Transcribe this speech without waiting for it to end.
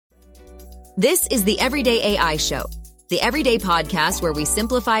This is the Everyday AI Show, the everyday podcast where we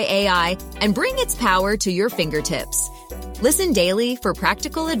simplify AI and bring its power to your fingertips. Listen daily for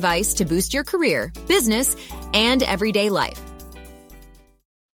practical advice to boost your career, business, and everyday life.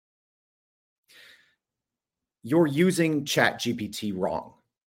 You're using ChatGPT wrong.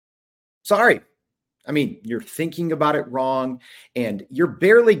 Sorry. I mean, you're thinking about it wrong and you're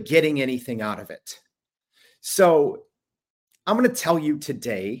barely getting anything out of it. So I'm going to tell you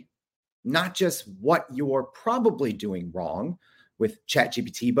today, not just what you're probably doing wrong with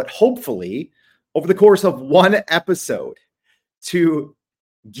ChatGPT, but hopefully over the course of one episode to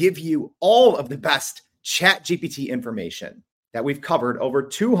give you all of the best ChatGPT information that we've covered over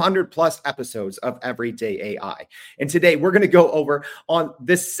 200 plus episodes of Everyday AI. And today we're going to go over on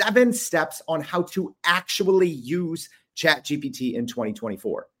the 7 steps on how to actually use ChatGPT in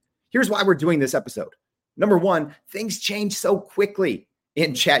 2024. Here's why we're doing this episode. Number 1, things change so quickly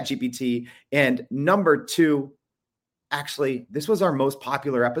in ChatGPT. And number 2, actually, this was our most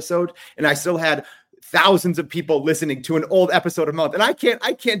popular episode, and I still had thousands of people listening to an old episode a month. And I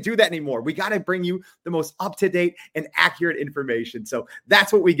can't do that anymore. We got to bring you the most up-to-date and accurate information. So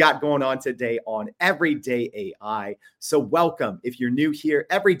that's what we got going on today on Everyday AI. So welcome. If you're new here,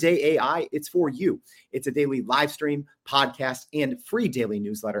 Everyday AI, it's for you. It's a daily live stream, podcast, and free daily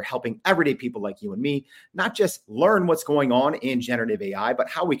newsletter helping everyday people like you and me not just learn what's going on in generative AI, but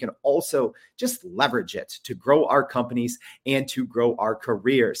how we can also just leverage it to grow our companies and to grow our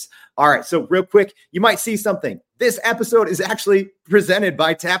careers. All right, so real quick, you might see something. This episode is actually presented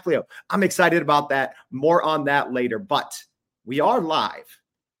by Taplio. I'm excited about that. More on that later, but we are live.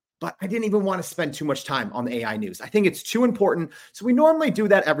 But I didn't even want to spend too much time on the AI news. I think it's too important. So we normally do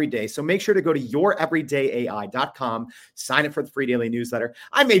that every day. So make sure to go to youreverydayai.com, sign up for the free daily newsletter.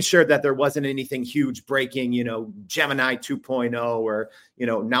 I made sure that there wasn't anything huge breaking, Gemini 2.0 or,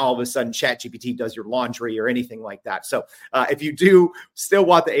 now all of a sudden ChatGPT does your laundry or anything like that. So if you do still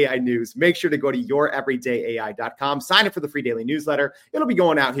want the AI news, make sure to go to youreverydayai.com, sign up for the free daily newsletter. It'll be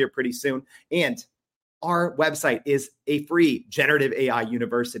going out here pretty soon. And our website is a free generative AI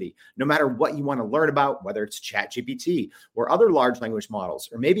university. No matter what you want to learn about, whether it's ChatGPT or other large language models,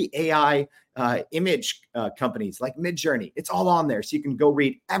 or maybe AI image companies like Midjourney, it's all on there. So you can go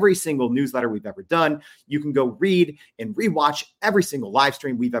read every single newsletter we've ever done. You can go read and rewatch every single live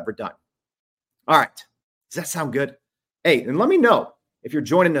stream we've ever done. All right. Does that sound good? Hey, and let me know if you're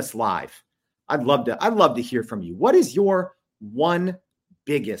joining us live. I'd love to hear from you. What is your one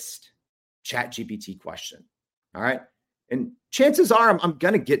biggest ChatGPT question? All right. And chances are I'm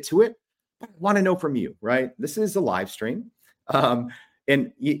going to get to it, but I want to know from you, right? This is a live stream. And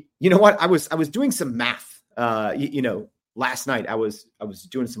you know what? I was doing some math, last night I was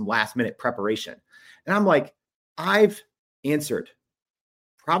doing some last minute preparation, and I'm like, I've answered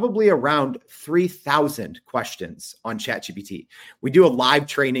probably around 3,000 questions on ChatGPT. We do a live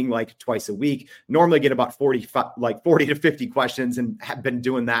training like twice a week, normally get about 40 to 50 questions, and have been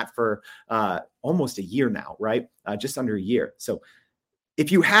doing that for almost a year now, right? Just under a year. So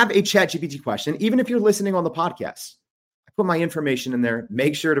if you have a ChatGPT question, even if you're listening on the podcast, I put my information in there.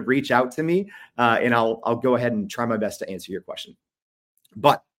 Make sure to reach out to me and I'll go ahead and try my best to answer your question.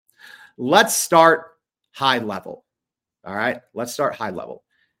 But let's start high level. All right, let's start high level.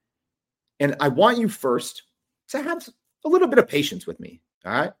 And I want you first to have a little bit of patience with me.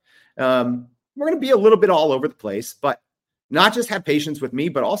 All right. We're going to be a little bit all over the place, but not just have patience with me,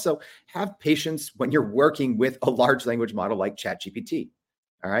 but also have patience when you're working with a large language model like ChatGPT.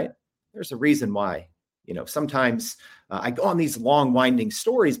 All right. There's a reason why, sometimes I go on these long winding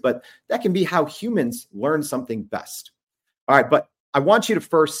stories, but that can be how humans learn something best. All right. But I want you to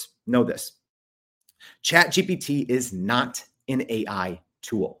first know this. ChatGPT is not an AI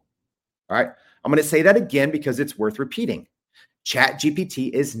tool. All right. I'm going to say that again because it's worth repeating. ChatGPT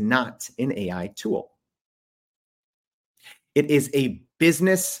is not an AI tool. It is a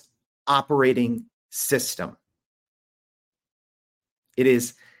business operating system. It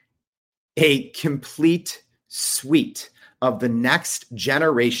is a complete suite of the next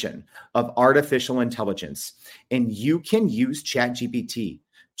generation of artificial intelligence. And you can use ChatGPT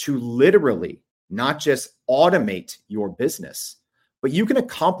to literally not just automate your business, but you can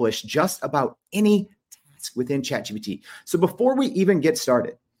accomplish just about any task within ChatGPT. So before we even get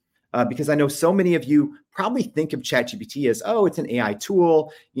started, because I know so many of you probably think of ChatGPT as, oh, it's an AI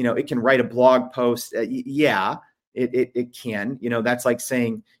tool. It can write a blog post. Yeah, it can. That's like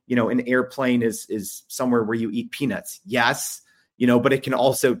saying, an airplane is somewhere where you eat peanuts. Yes, but it can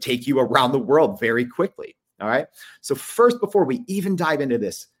also take you around the world very quickly. All right. So first, before we even dive into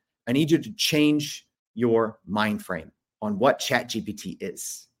this, I need you to change your mind frame on what ChatGPT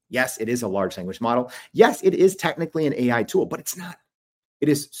is. Yes, it is a large language model. Yes, it is technically an AI tool, but it's not. It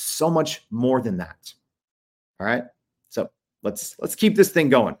is so much more than that. All right. So let's keep this thing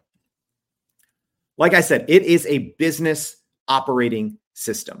going. Like I said, it is a business operating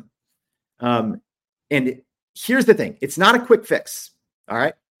system. And here's the thing. It's not a quick fix. All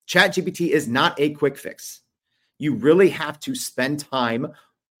right. ChatGPT is not a quick fix. You really have to spend time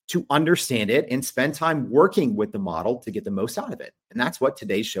to understand it and spend time working with the model to get the most out of it. And that's what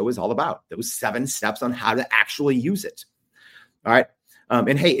today's show is all about. Those 7 steps on how to actually use it. All right.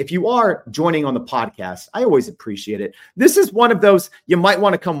 And hey, if you are joining on the podcast, I always appreciate it. This is one of those, you might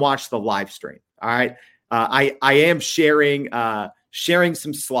want to come watch the live stream. All right. I am sharing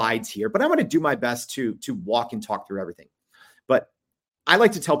some slides here, but I'm going to do my best to walk and talk through everything. But I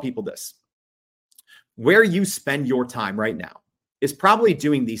like to tell people this: where you spend your time right now is probably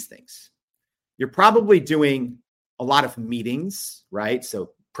doing these things. You're probably doing a lot of meetings, right?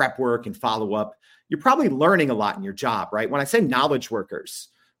 So prep work and follow up. You're probably learning a lot in your job, right? When I say knowledge workers,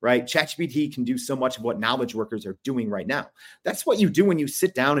 right? ChatGPT can do so much of what knowledge workers are doing right now. That's what you do when you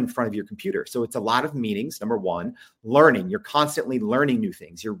sit down in front of your computer. So it's a lot of meetings. Number one, learning. You're constantly learning new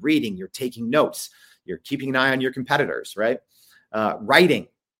things. You're reading, you're taking notes, you're keeping an eye on your competitors, right? Writing.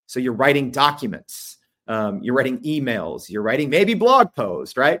 So you're writing documents. You're writing emails. You're writing maybe blog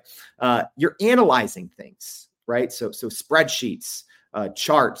posts, right? You're analyzing things, right? So spreadsheets,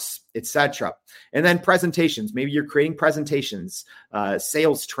 charts, etc. And then presentations. Maybe you're creating presentations,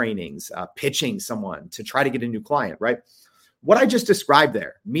 sales trainings, pitching someone to try to get a new client, right? What I just described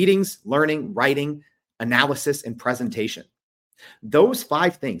there: meetings, learning, writing, analysis, and presentation. Those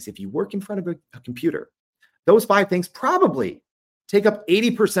 5 things, if you work in front of a computer, those 5 things probably take up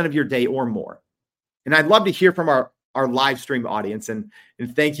 80% of your day or more. And I'd love to hear from our live stream audience. And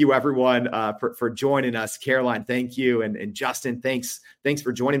thank you, everyone, for joining us. Caroline, thank you. And Justin, thanks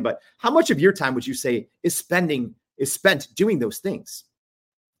for joining. But how much of your time would you say is spent doing those things?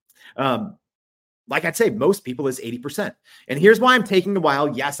 Like I'd say, most people is 80%. And here's why I'm taking a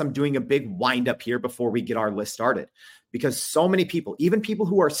while. Yes, I'm doing a big wind up here before we get our list started, because so many people, even people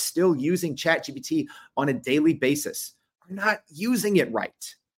who are still using ChatGPT on a daily basis, are not using it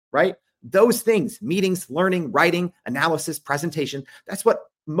right? Those things: meetings, learning, writing, analysis, presentation. That's what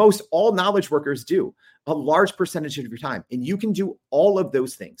most all knowledge workers do a large percentage of your time. And you can do all of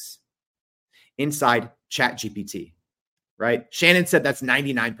those things inside ChatGPT, right? Shannon said that's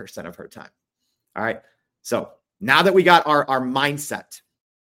 99% of her time. All right. So now that we got our mindset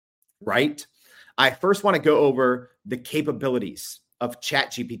right, I first want to go over the capabilities of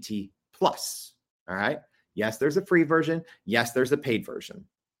ChatGPT Plus. All right. Yes, there's a free version. Yes, there's a paid version.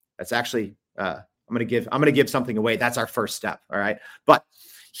 That's actually, I'm going to give something away. That's our first step. All right. But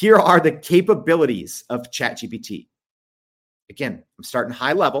here are the capabilities of ChatGPT. Again, I'm starting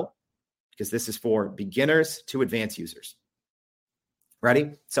high level because this is for beginners to advanced users.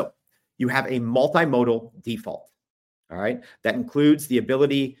 Ready? So you have a multimodal default. All right. That includes the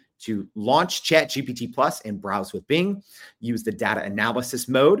ability to launch ChatGPT Plus and browse with Bing. Use the data analysis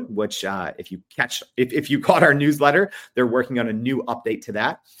mode, which if you caught our newsletter, they're working on a new update to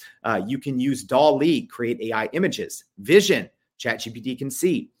that. You can use DALL-E, create AI images, vision, ChatGPT can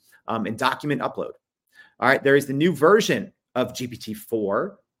see, and document upload. All right, there is the new version of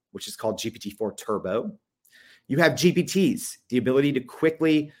GPT-4, which is called GPT-4 Turbo. You have GPTs, the ability to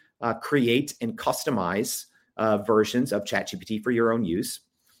quickly create and customize versions of ChatGPT for your own use.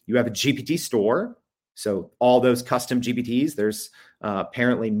 You have a GPT store. So all those custom GPTs, there's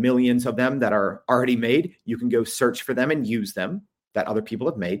apparently millions of them that are already made. You can go search for them and use them that other people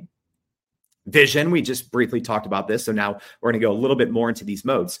have made. Vision, we just briefly talked about this. So now we're going to go a little bit more into these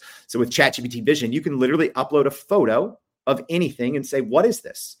modes. So with ChatGPT Vision, you can literally upload a photo of anything and say, what is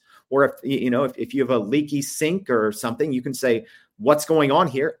this? Or if you have a leaky sink or something, you can say, what's going on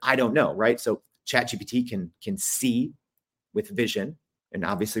here? I don't know, right? So ChatGPT can see with vision and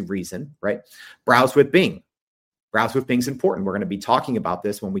obviously reason, right? Browse with Bing. Browse with Bing is important. We're going to be talking about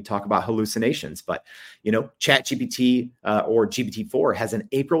this when we talk about hallucinations. But, ChatGPT or GPT-4 has an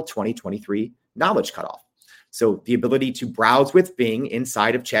April 2023 knowledge cutoff. So the ability to browse with Bing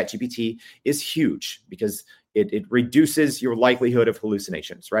inside of ChatGPT is huge because it reduces your likelihood of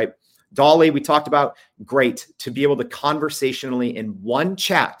hallucinations, right? DALL-E, we talked about, great to be able to conversationally in one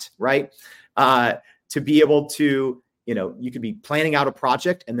chat, right? To be able to, you could be planning out a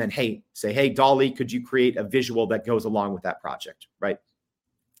project and then, say, hey, DALL-E, could you create a visual that goes along with that project, right?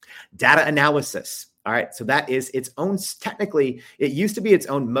 Data analysis. All right. So that is its own, technically, it used to be its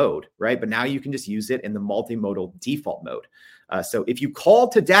own mode, right? But now you can just use it in the multimodal default mode. So if you call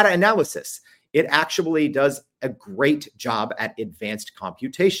to data analysis, it actually does a great job at advanced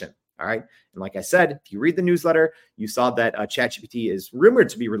computation. All right. And like I said, if you read the newsletter, you saw that ChatGPT is rumored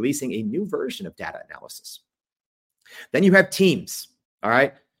to be releasing a new version of data analysis. Then you have teams. All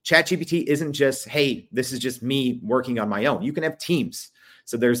right. ChatGPT isn't just, hey, this is just me working on my own. You can have teams.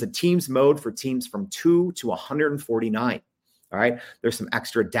 So there's a teams mode for teams from 2 to 149. All right. There's some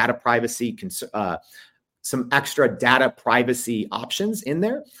extra data privacy options in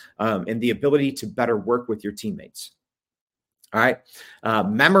there, and the ability to better work with your teammates. All right.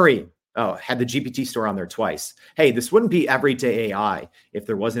 Memory. Oh, had the GPT store on there twice. Hey, this wouldn't be everyday AI if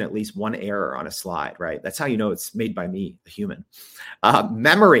there wasn't at least one error on a slide, right? That's how you know it's made by me, a human.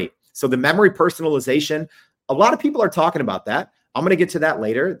 Memory. So the memory personalization, a lot of people are talking about that. I'm going to get to that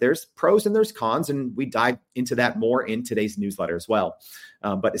later. There's pros and there's cons, and we dive into that more in today's newsletter as well.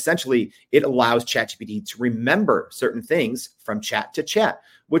 But essentially, it allows ChatGPT to remember certain things from chat to chat,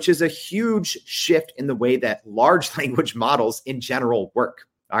 which is a huge shift in the way that large language models in general work.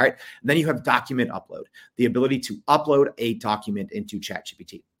 All right. And then you have document upload, the ability to upload a document into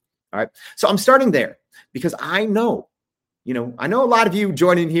ChatGPT. All right. So I'm starting there because I know a lot of you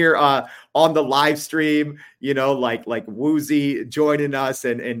joining here on the live stream, like Woozy joining us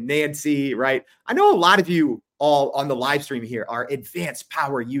and Nancy, right? I know a lot of you all on the live stream here are advanced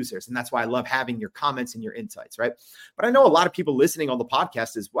power users. And that's why I love having your comments and your insights, right? But I know a lot of people listening on the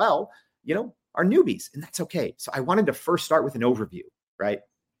podcast as well, are newbies, and that's okay. So I wanted to first start with an overview, right?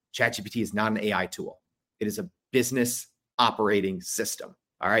 ChatGPT is not an AI tool. It is a business operating system.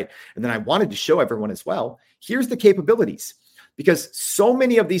 All right. And then I wanted to show everyone as well, here's the capabilities, because so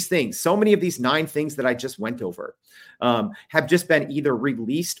many of these 9 things that I just went over have just been either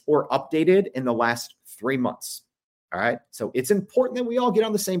released or updated in the last 3 months. All right. So it's important that we all get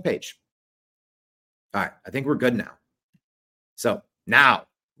on the same page. All right. I think we're good now. So now,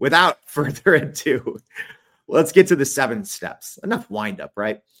 without further ado, let's get to the 7 steps. Enough wind up,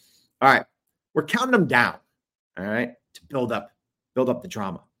 right? All right. We're counting them down. All right. To build up the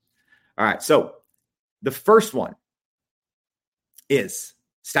drama. All right. So the first one is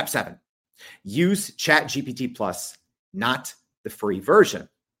step 7. Use ChatGPT Plus, not the free version.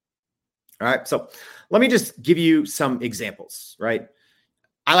 All right. So let me just give you some examples, right?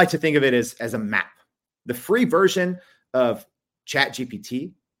 I like to think of it as a map. The free version of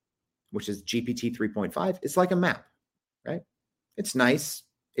ChatGPT, which is GPT 3.5, is like a map, right? It's nice.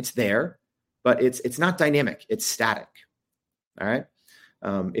 It's there, but it's not dynamic. It's static. All right.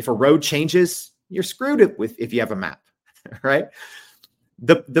 If a road changes, you're screwed if you have a map, right?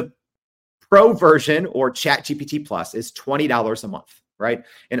 The pro version or ChatGPT Plus is $20 a month, right?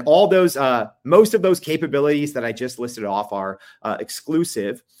 And all those, most of those capabilities that I just listed off are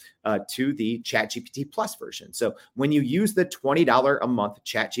exclusive to the ChatGPT Plus version. So when you use the $20 a month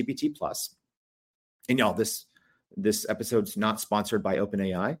ChatGPT Plus, and y'all, this episode's not sponsored by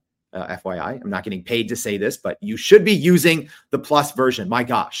OpenAI. FYI, I'm not getting paid to say this, but you should be using the Plus version. My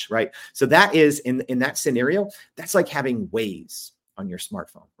gosh, right? So that is in that scenario, that's like having Waze on your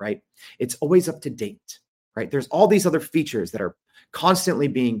smartphone, right? It's always up to date, right? There's all these other features that are constantly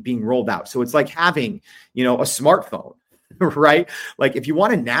being rolled out. So it's like having, a smartphone, right? Like if you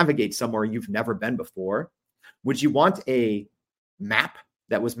want to navigate somewhere you've never been before, would you want a map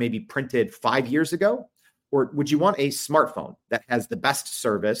that was maybe printed 5 years ago? Or would you want a smartphone that has the best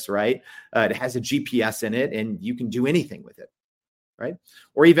service, right? It has a GPS in it and you can do anything with it, right?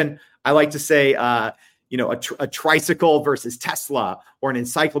 Or even, I like to say, a tricycle versus Tesla, or an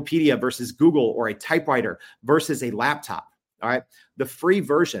encyclopedia versus Google, or a typewriter versus a laptop, all right? The free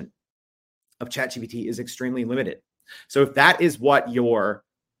version of ChatGPT is extremely limited. So if that is what your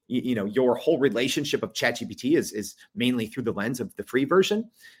whole relationship of ChatGPT is mainly through the lens of the free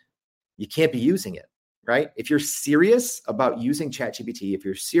version, you can't be using it. Right? If you're serious about using ChatGPT, if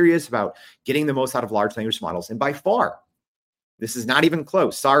you're serious about getting the most out of large language models, and by far, this is not even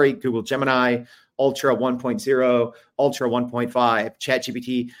close. Sorry, Google Gemini, Ultra 1.0, Ultra 1.5,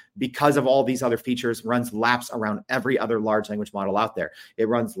 ChatGPT, because of all these other features, runs laps around every other large language model out there. It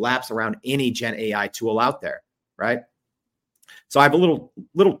runs laps around any Gen AI tool out there, right? So I have a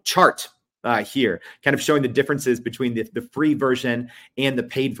little chart here, kind of showing the differences between the free version and the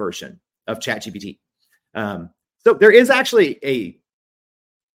paid version of ChatGPT. So there is actually a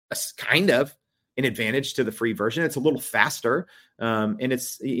kind of an advantage to the free version. It's a little faster, and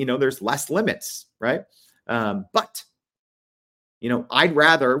it's, there's less limits, right? But I'd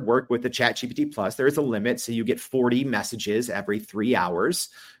rather work with the ChatGPT Plus. There is a limit, so you get 40 messages every 3 hours,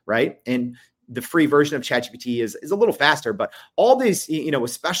 right? And the free version of ChatGPT is a little faster, but all these,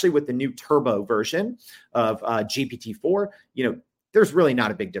 especially with the new turbo version of GPT-4, there's really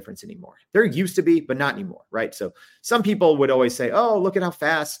not a big difference anymore. There used to be, but not anymore, right? So some people would always say, oh, look at how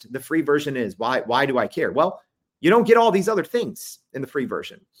fast the free version is. Why do I care? Well, you don't get all these other things in the free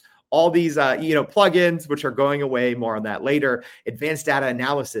version. All these, plugins, which are going away, more on that later, advanced data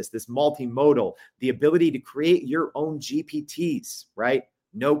analysis, this multimodal, the ability to create your own GPTs, right?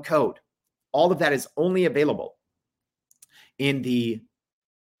 No code. All of that is only available in the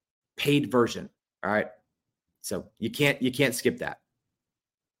paid version. All right. So you can't skip that.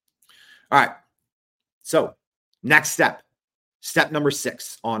 All right. So next step number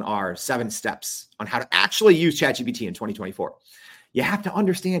 6 on our 7 steps on how to actually use ChatGPT in 2024. You have to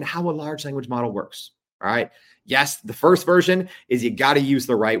understand how a large language model works. All right. Yes, the first version is you got to use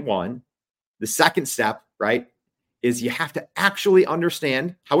the right one. The second step, right, is you have to actually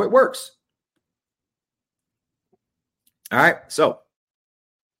understand how it works. All right. So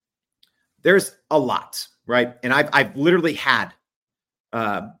there's a lot, right? And I've literally had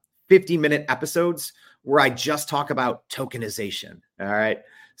 50-minute episodes where I just talk about tokenization. All right.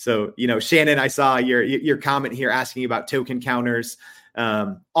 So, Shannon, I saw your comment here asking about token counters.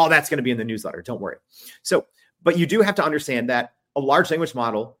 All that's going to be in the newsletter. Don't worry. So, but you do have to understand that a large language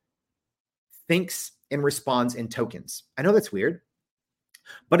model thinks and responds in tokens. I know that's weird,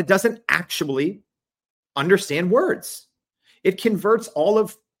 but it doesn't actually understand words. It converts all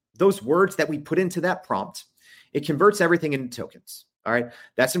of those words that we put into that prompt. It converts everything into tokens. All right.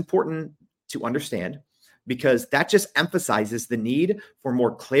 That's important to understand because that just emphasizes the need for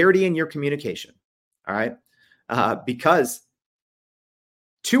more clarity in your communication. All right. Because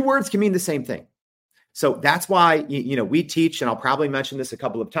 2 words can mean the same thing. So that's why, we teach, and I'll probably mention this a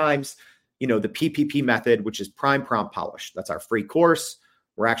couple of times, the PPP method, which is prime prompt polish. That's our free course.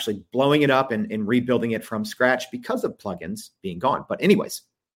 We're actually blowing it up and rebuilding it from scratch because of plugins being gone. But anyways,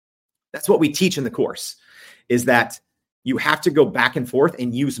 that's what we teach in the course, is that you have to go back and forth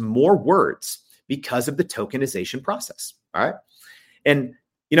and use more words because of the tokenization process. All right. And,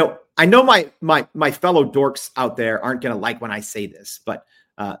 I know my fellow dorks out there aren't going to like when I say this, but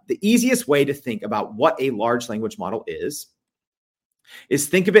the easiest way to think about what a large language model is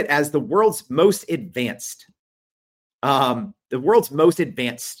think of it as the world's most advanced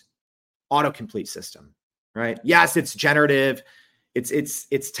autocomplete system, right? Yes, it's generative.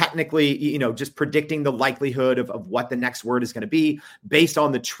 It's technically, just predicting the likelihood of what the next word is going to be based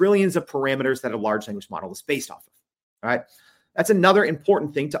on the trillions of parameters that a large language model is based off of. All right. That's another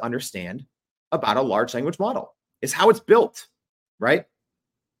important thing to understand about a large language model is how it's built, right?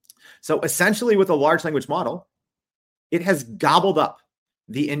 So essentially with a large language model, it has gobbled up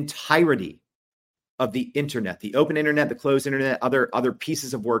the entirety of the internet, the open internet, the closed internet, other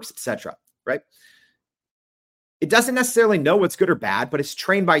pieces of works, etc. Right? It doesn't necessarily know what's good or bad, but it's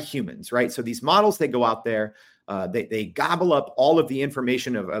trained by humans, right? So these models, they go out there, they gobble up all of the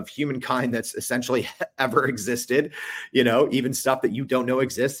information of humankind that's essentially ever existed, even stuff that you don't know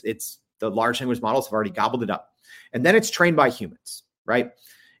exists. It's the large language models have already gobbled it up. And then it's trained by humans, right?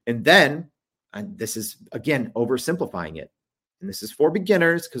 And then, and this is, again, oversimplifying it, and this is for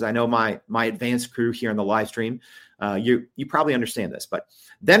beginners because I know my advanced crew here on the live stream, you probably understand this. But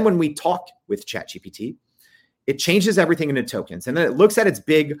then when we talk with ChatGPT, it changes everything into tokens. And then it looks at its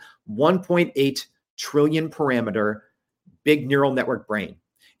big 1.8 trillion parameter, big neural network brain.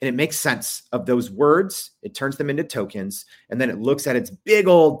 And it makes sense of those words. It turns them into tokens. And then it looks at its big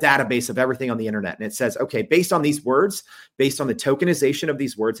old database of everything on the internet. And it says, okay, based on these words, based on the tokenization of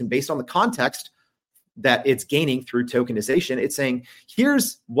these words, and based on the context that it's gaining through tokenization, it's saying,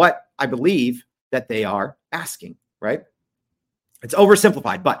 here's what I believe that they are asking, right? It's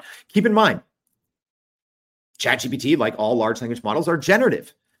oversimplified, but keep in mind, ChatGPT, like all large language models, are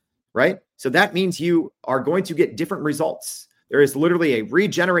generative, right? So that means you are going to get different results. There is literally a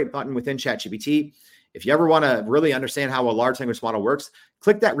regenerate button within ChatGPT. If you ever want to really understand how a large language model works,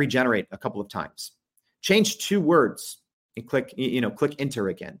 click that regenerate a couple of times. Change 2 words and click enter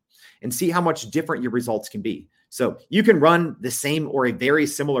again and see how much different your results can be. So you can run the same or a very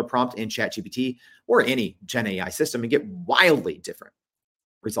similar prompt in ChatGPT or any Gen AI system and get wildly different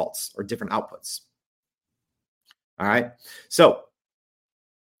results or different outputs. All right. So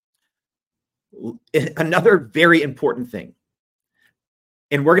another very important thing,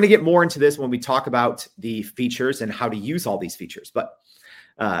 and we're going to get more into this when we talk about the features and how to use all these features, but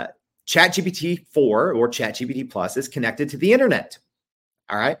ChatGPT 4 or ChatGPT Plus is connected to the internet.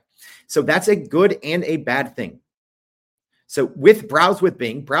 All right. So that's a good and a bad thing. So with Browse with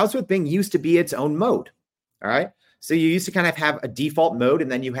Bing used to be its own mode. All right. So you used to kind of have a default mode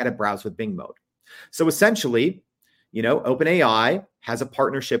and then you had a Browse with Bing mode. So essentially, OpenAI has a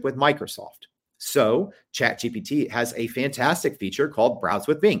partnership with Microsoft. So ChatGPT has a fantastic feature called Browse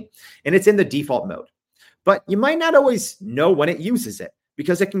with Bing, and it's in the default mode. But you might not always know when it uses it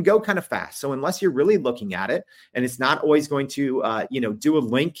because it can go kind of fast. So unless you're really looking at it, and it's not always going to, do a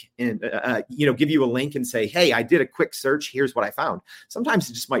link and, give you a link and say, hey, I did a quick search. Here's what I found. Sometimes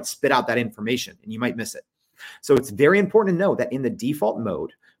it just might spit out that information and you might miss it. So it's very important to know that in the default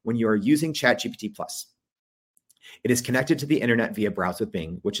mode, when you are using ChatGPT Plus, it is connected to the internet via Browse with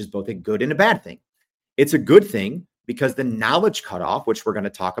Bing, which is both a good and a bad thing. It's a good thing because the knowledge cutoff, which we're going to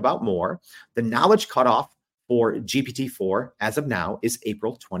talk about more, the knowledge cutoff for GPT-4 as of now is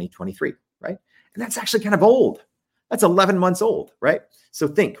April 2023, right? And that's actually kind of old. That's 11 months old, right? So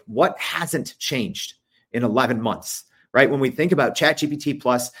think, what hasn't changed in 11 months, right? When we think about ChatGPT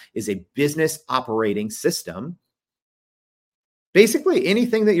Plus is a business operating system, basically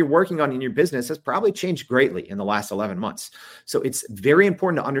anything that you're working on in your business has probably changed greatly in the last 11 months. So it's very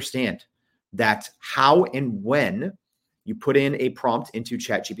important to understand that how and when you put in a prompt into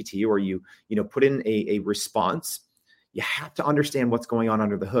ChatGPT or you put in a response, you have to understand what's going on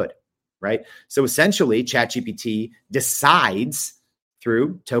under the hood, right? So essentially, ChatGPT decides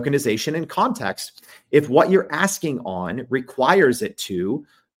through tokenization and context if what you're asking on requires it to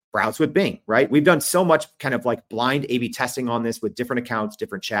browse with Bing, right? We've done so much kind of like blind A/B testing on this with different accounts,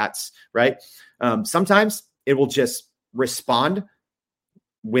 different chats, right? Sometimes it will just respond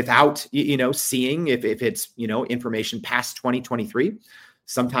without, seeing if it's, information past 2023.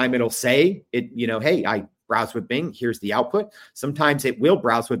 Sometime it'll say it, hey, I browse with Bing. Here's the output. Sometimes it will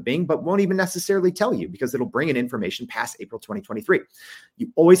browse with Bing, but won't even necessarily tell you because it'll bring in information past April 2023.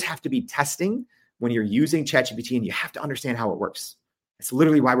 You always have to be testing when you're using ChatGPT and you have to understand how it works. It's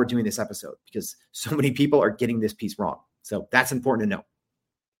literally why we're doing this episode because so many people are getting this piece wrong. So that's important to know.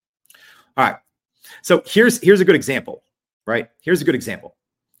 All right. So here's a good example, right? Here's a good example.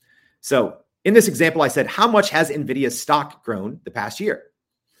 So in this example, I said, how much has NVIDIA's stock grown the past year?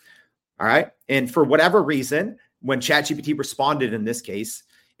 All right. And for whatever reason, when ChatGPT responded in this case,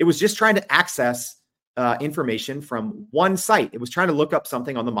 it was just trying to access information from one site. It was trying to look up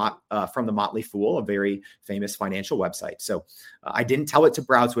something on from the Motley Fool, a very famous financial website. So I didn't tell it to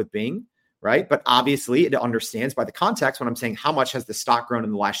browse with Bing, right? But obviously it understands by the context when I'm saying how much has the stock grown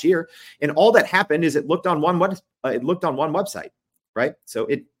in the last year. And all that happened is it looked on one website, right? So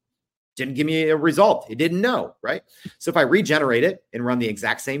it didn't give me a result. It didn't know, right? So if I regenerate it and run the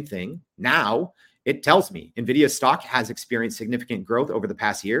exact same thing, now it tells me NVIDIA's stock has experienced significant growth over the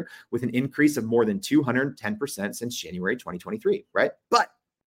past year with an increase of more than 210% since January 2023, right? But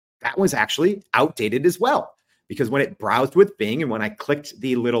that was actually outdated as well because when it browsed with Bing and when I clicked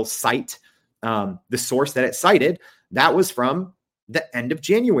the little site, the source that it cited, that was from the end of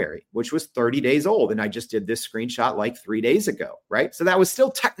January, which was 30 days old. And I just did this screenshot like 3 days ago, right? So that was still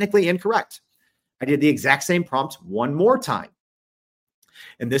technically incorrect. I did the exact same prompt one more time.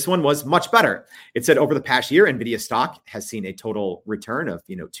 And this one was much better. It said over the past year, NVIDIA stock has seen a total return of,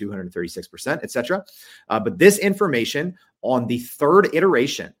 236%, et cetera. But this information on the third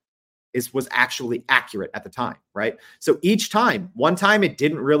iteration was actually accurate at the time, right? So each time, one time it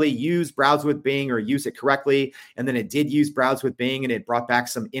didn't really use browse with Bing or use it correctly. And then it did use browse with Bing and it brought back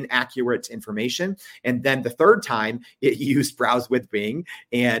some inaccurate information. And then the third time it used browse with Bing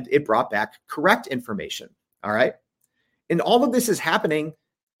and it brought back correct information. All right. And all of this is happening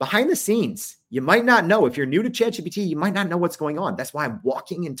behind the scenes. You might not know. If you're new to ChatGPT, you might not know what's going on. That's why I'm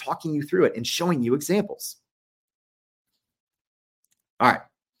walking and talking you through it and showing you examples. All right.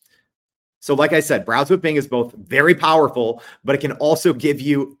 So like I said, browse with Bing is both very powerful, but it can also give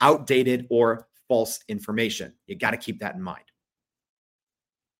you outdated or false information. You got to keep that in mind.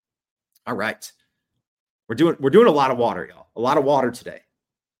 All right. We're doing a lot of water, y'all. A lot of water today.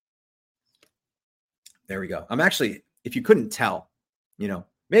 There we go. I'm actually, if you couldn't tell,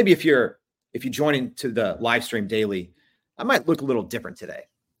 maybe if you join into the live stream daily, I might look a little different today.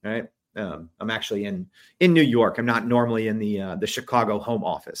 All right. I'm actually in New York. I'm not normally in the Chicago home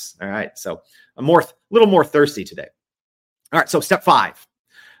office. All right. So I'm a little more thirsty today. All right. So step 5.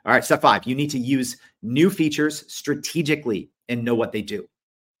 All right. Step 5, you need to use new features strategically and know what they do.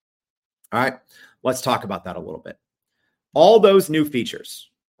 All right. Let's talk about that a little bit. All those new features,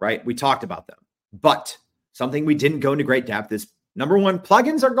 right? We talked about them, but something we didn't go into great depth is number 1,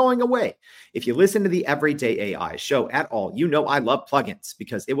 plugins are going away. If you listen to the Everyday AI show at all, I love plugins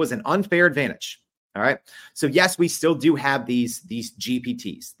because it was an unfair advantage. All right. So yes, we still do have these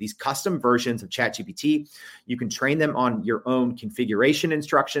GPTs, these custom versions of ChatGPT. You can train them on your own configuration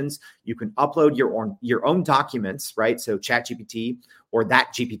instructions. You can upload your own documents, right? So ChatGPT or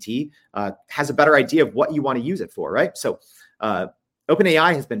that GPT has a better idea of what you want to use it for, right? So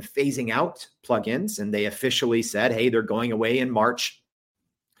OpenAI has been phasing out plugins, and they officially said, hey, they're going away in March.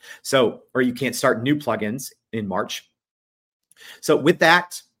 So, or you can't start new plugins in March. So with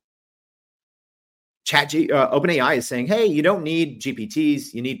that, OpenAI is saying, hey, you don't need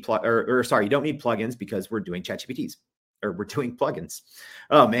GPTs, you need you don't need plugins because we're doing ChatGPTs, or we're doing plugins.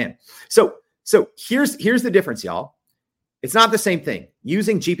 Oh man. So here's the difference, y'all. It's not the same thing.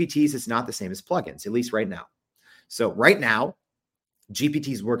 Using GPTs is not the same as plugins, at least right now. So right now,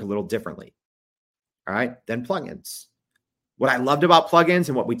 GPTs work a little differently, all right, than plugins. What I loved about plugins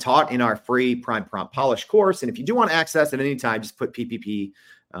and what we taught in our free Prime Prompt Polish course, and if you do want to access at any time, just put PPP,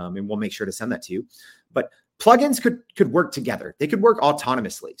 and we'll make sure to send that to you. But plugins could work together. They could work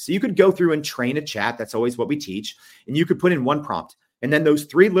autonomously. So you could go through and train a chat. That's always what we teach. And you could put in one prompt. And then those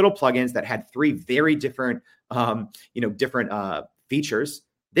three little plugins that had three very different, features,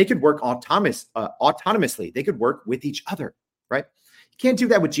 they could work autonomously. They could work with each other, right? You can't do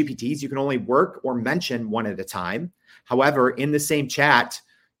that with GPTs. You can only work or mention one at a time. However, in the same chat,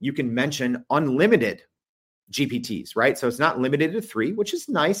 you can mention unlimited GPTs, right? So it's not limited to 3, which is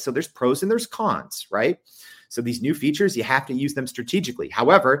nice. So there's pros and there's cons, right? So these new features, you have to use them strategically.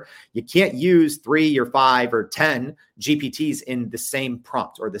 However, you can't use 3 or 5 or 10 GPTs in the same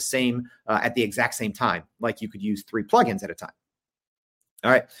prompt or the same at the exact same time, like you could use 3 plugins at a time.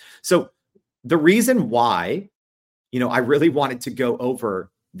 All right. So the reason why, I really wanted to go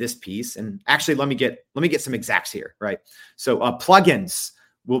over this piece, and actually let me get some exacts here, right? So plugins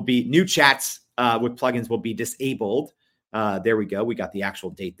will be new chats with plugins will be disabled. There we go. We got the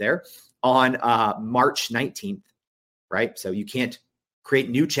actual date there on March 19th, right? So you can't create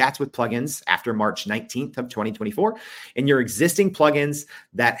new chats with plugins after March 19th of 2024. And your existing plugins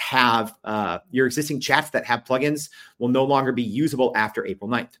that have your existing chats that have plugins will no longer be usable after April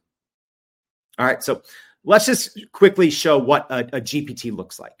 9th. All right. So let's just quickly show what a GPT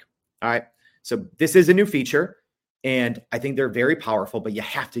looks like. All right. So this is a new feature, and I think they're very powerful, but you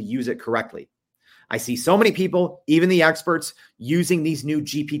have to use it correctly. I see so many people, even the experts, using these new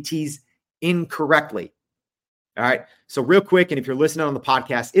GPTs incorrectly. All right. So real quick, and if you're listening on the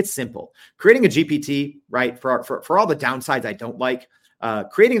podcast, it's simple. Creating a GPT, right, for all the downsides I don't like,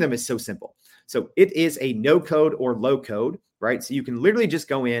 creating them is so simple. So it is a no code or low code, right? So you can literally just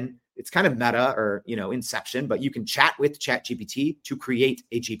go in. It's kind of meta or, Inception, but you can chat with ChatGPT to create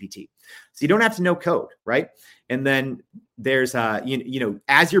a GPT. So you don't have to know code, right? And then there's,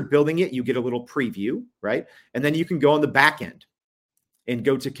 as you're building it, you get a little preview, right? And then you can go on the back end and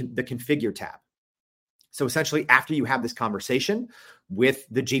go to the configure tab. So essentially, after you have this conversation with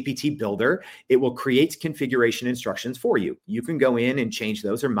the GPT builder, it will create configuration instructions for you. You can go in and change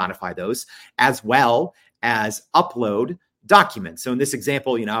those or modify those, as well as upload documents. So in this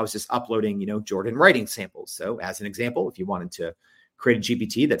example, I was just uploading, Jordan writing samples. So as an example, if you wanted to create a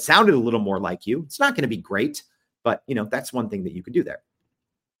GPT that sounded a little more like you, it's not going to be great, but that's one thing that you could do there.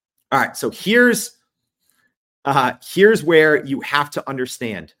 All right. So here's where you have to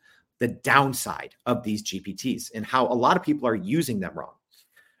understand the downside of these GPTs and how a lot of people are using them wrong.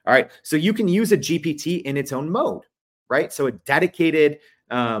 All right. So you can use a GPT in its own mode, right? So a dedicated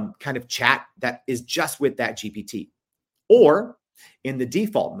kind of chat that is just with that GPT. Or in the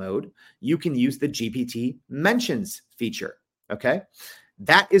default mode, you can use the GPT mentions feature. Okay.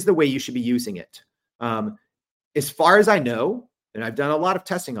 That is the way you should be using it. As far as I know, and I've done a lot of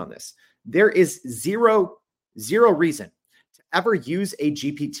testing on this, there is zero reason to ever use a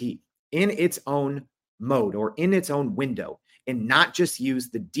GPT in its own mode or in its own window and not just use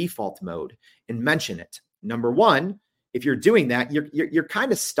the default mode and mention it. Number one, if you're doing that, you're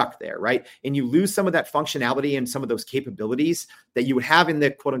kind of stuck there, right? And you lose some of that functionality and some of those capabilities that you would have in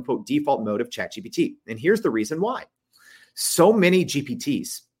the quote unquote default mode of ChatGPT. And here's the reason why. So many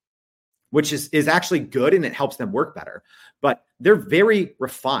GPTs, which is actually good and it helps them work better, but they're very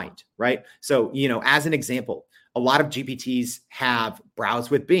refined, right? So, as an example, a lot of GPTs have browse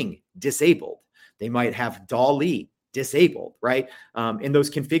with Bing disabled. They might have DALL-E disabled, right? And those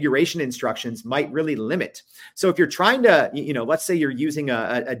configuration instructions might really limit. So if you're trying to, let's say you're using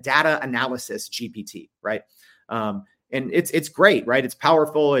a data analysis GPT, right? And it's great, right? It's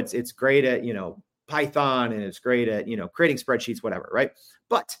powerful. It's great at, Python, and it's great at, creating spreadsheets, whatever, right?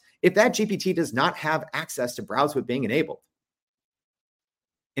 But if that GPT does not have access to browse with Bing enabled,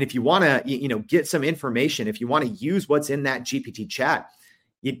 and if you want to, get some information, if you want to use what's in that GPT chat,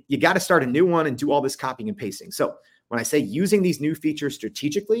 you got to start a new one and do all this copying and pasting. So when I say using these new features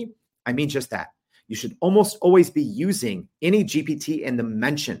strategically, I mean just that. You should almost always be using any GPT in the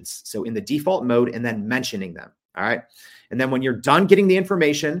mentions. So in the default mode and then mentioning them. All right. And then when you're done getting the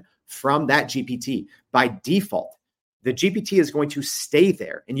information from that GPT, by default, the GPT is going to stay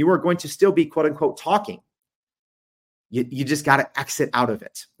there and you are going to still be quote unquote talking. You just got to exit out of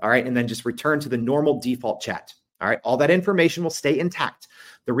it. All right. And then just return to the normal default chat. All right. All that information will stay intact.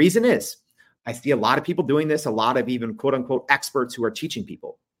 The reason is I see a lot of people doing this, a lot of even quote unquote experts who are teaching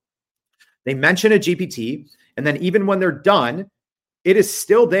people. They mention a GPT, and then even when they're done, it is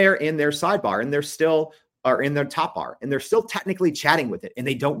still there in their sidebar and they're still are in their top bar and they're still technically chatting with it and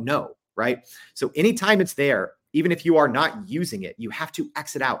they don't know, right? So anytime it's there, even if you are not using it, you have to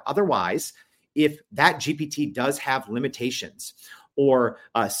exit out. Otherwise, if that GPT does have limitations or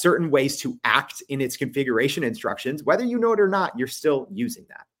certain ways to act in its configuration instructions, whether you know it or not, you're still using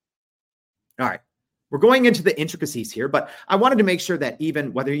that. All right. We're going into the intricacies here, but I wanted to make sure that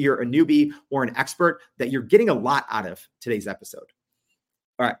even whether you're a newbie or an expert, that you're getting a lot out of today's episode.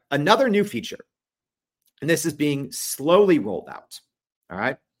 All right. Another new feature, and this is being slowly rolled out. All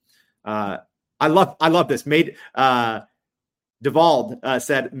right. I love this. Devald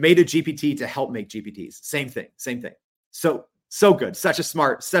said, made a GPT to help make GPTs. Same thing. So good. Such a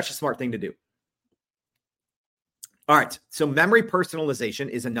smart thing to do. All right. So memory personalization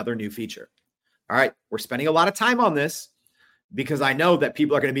is another new feature. All right. We're spending a lot of time on this because I know that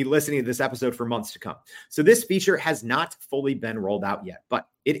people are going to be listening to this episode for months to come. So this feature has not fully been rolled out yet, but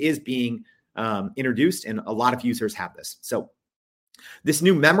it is being introduced and a lot of users have this. So this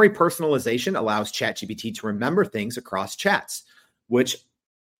new memory personalization allows ChatGPT to remember things across chats, which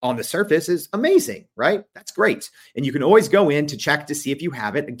on the surface is amazing, right? That's great. And you can always go in to check to see if you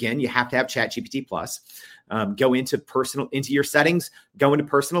have it. Again, you have to have ChatGPT Plus. Go into your settings, go into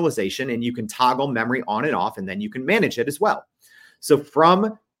personalization, and you can toggle memory on and off, and then you can manage it as well. So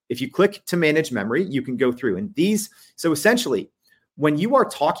if you click to manage memory, you can go through. And so essentially, when you are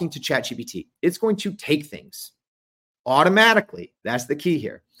talking to ChatGPT, it's going to take things automatically. That's the key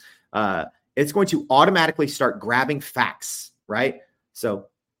here. It's going to automatically start grabbing facts, right? So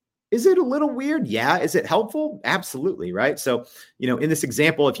is it a little weird? Yeah. Is it helpful? Absolutely. Right. So, in this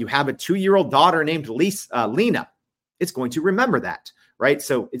example, if you have a 2-year-old daughter named Lena, it's going to remember that, right?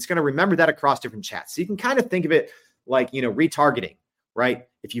 So it's going to remember that across different chats. So you can kind of think of it like, retargeting, right?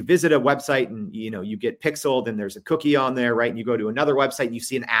 If you visit a website and, you get pixeled and there's a cookie on there, right? And you go to another website and you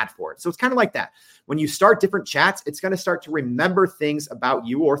see an ad for it. So it's kind of like that. When you start different chats, it's going to start to remember things about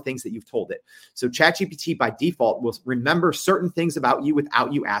you or things that you've told it. So ChatGPT by default will remember certain things about you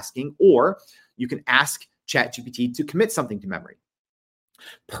without you asking, or you can ask ChatGPT to commit something to memory.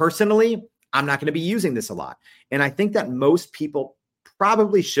 Personally, I'm not going to be using this a lot. And I think that most people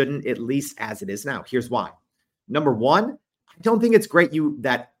probably shouldn't, at least as it is now. Here's why. Number one, I don't think it's great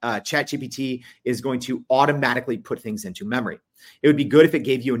that ChatGPT is going to automatically put things into memory. It would be good if it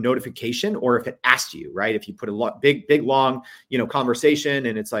gave you a notification or if it asked you, right? If you put a big, long, conversation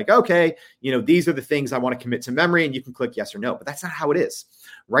and it's like, okay, these are the things I want to commit to memory, and you can click yes or no, but that's not how it is.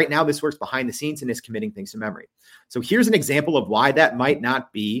 Right now, this works behind the scenes and is committing things to memory. So here's an example of why that might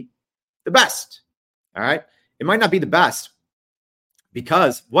not be the best. All right. It might not be the best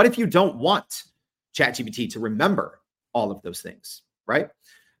because what if you don't want ChatGPT to remember all of those things, right?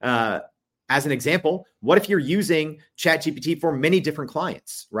 As an example, what if you're using ChatGPT for many different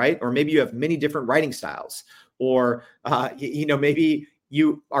clients, right? Or maybe you have many different writing styles, or maybe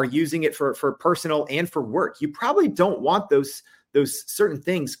you are using it for personal and for work. You probably don't want those certain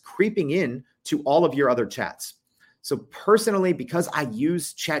things creeping in to all of your other chats. So personally, because I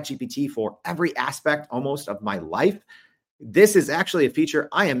use ChatGPT for every aspect almost of my life, this is actually a feature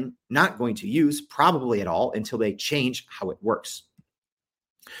I am not going to use probably at all until they change how it works.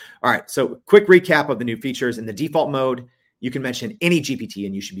 All right, so quick recap of the new features. In the default mode, you can mention any GPT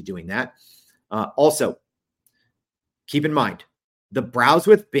and you should be doing that. Also, keep in mind, the browse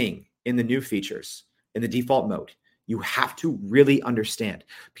with Bing in the new features, in the default mode, you have to really understand,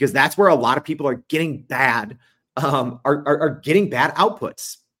 because that's where a lot of people are getting bad, are getting bad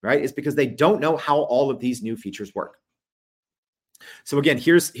outputs, right? It's because they don't know how all of these new features work. So again,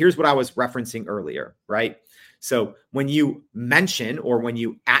 here's what I was referencing earlier, right? So when you mention or when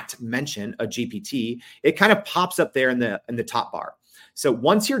you mention a GPT, it kind of pops up there in the top bar. So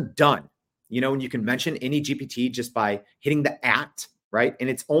once you're done, and you can mention any GPT just by hitting the @, right? And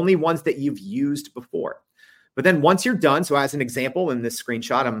it's only ones that you've used before. But then once you're done, so as an example in this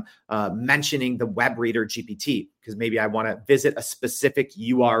screenshot, I'm mentioning the web reader GPT because maybe I want to visit a specific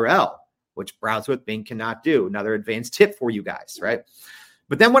URL, which Browse with Bing cannot do. Another advanced tip for you guys, right?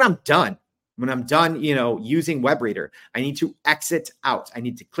 But then when I'm done, using web reader, I need to exit out. I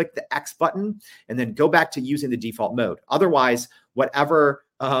need to click the X button and then go back to using the default mode. Otherwise, whatever,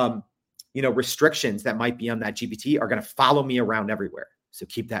 restrictions that might be on that GPT are going to follow me around everywhere. So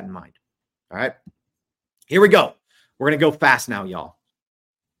keep that in mind. All right, here we go. We're going to go fast now, y'all.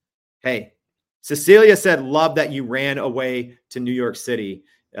 Hey, Cecilia said, love that you ran away to New York City.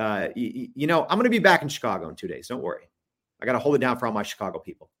 I'm going to be back in Chicago in 2 days. Don't worry. I got to hold it down for all my Chicago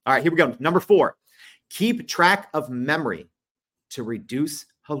people. All right, here we go. Number 4, keep track of memory to reduce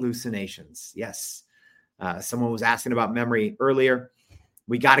hallucinations. Yes. Someone was asking about memory earlier.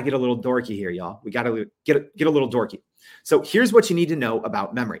 We got to get a little dorky here, y'all. We got to get a little dorky. So here's what you need to know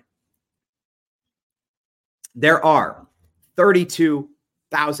about memory. There are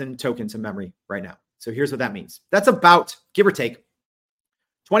 32,000 tokens of memory right now. So here's what that means. That's about, give or take,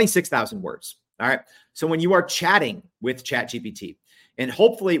 26,000 words. All right. So when you are chatting with ChatGPT, and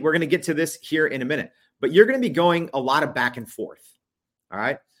hopefully we're going to get to this here in a minute, but you're going to be going a lot of back and forth. All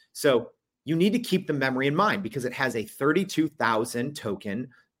right. So you need to keep the memory in mind because it has a 32,000 token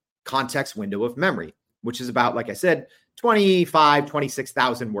context window of memory, which is about, like I said,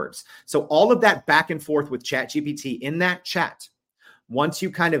 26,000 words. So all of that back and forth with ChatGPT in that chat, once you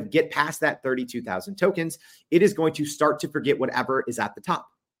kind of get past that 32,000 tokens, it is going to start to forget whatever is at the top,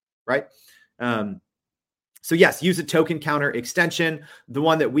 right? So yes, use a token counter extension. The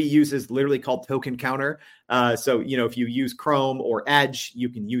one that we use is literally called token counter. So, if you use Chrome or Edge, you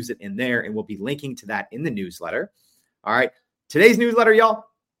can use it in there, and we'll be linking to that in the newsletter. All right. Today's newsletter, y'all,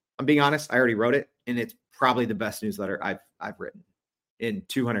 I'm being honest, I already wrote it, and it's probably the best newsletter I've written in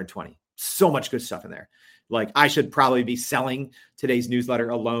 220. So much good stuff in there. Like, I should probably be selling today's newsletter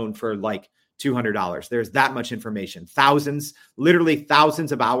alone for like $200. There's that much information, literally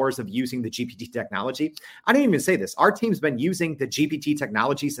thousands of hours of using the GPT technology. I didn't even say this. Our team's been using the GPT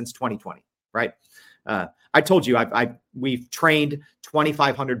technology since 2020, right? I told you we've trained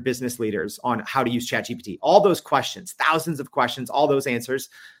 2,500 business leaders on how to use ChatGPT. All those questions, thousands of questions, all those answers.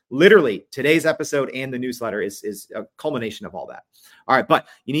 Literally, today's episode and the newsletter is a culmination of all that. All right, but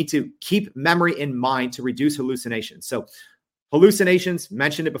you need to keep memory in mind to reduce hallucinations. So hallucinations,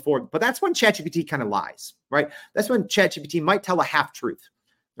 mentioned it before, but that's when ChatGPT kind of lies, right? That's when ChatGPT might tell a half truth,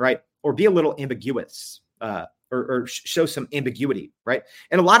 right? Or be a little ambiguous, or show some ambiguity, right?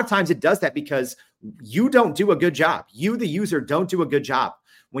 And a lot of times it does that because you don't do a good job. You, the user, don't do a good job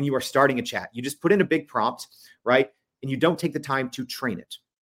when you are starting a chat. You just put in a big prompt, right? And you don't take the time to train it.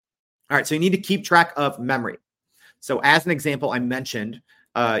 All right, so you need to keep track of memory. So as an example, I mentioned,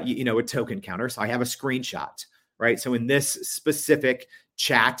 a token counter. So I have a screenshot, right? So in this specific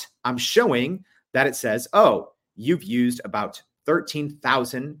chat, I'm showing that it says, oh, you've used about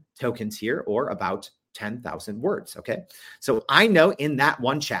 13,000 tokens here, or about 10,000 words, okay? So I know in that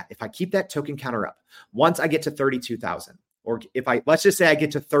one chat, if I keep that token counter up, once I get to 32,000, or let's just say I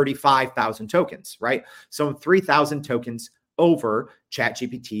get to 35,000 tokens, right? So I'm 3,000 tokens over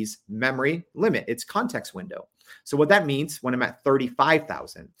ChatGPT's memory limit, its context window. So what that means when I'm at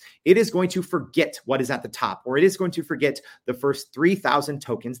 35,000, it is going to forget what is at the top, or it is going to forget the first 3,000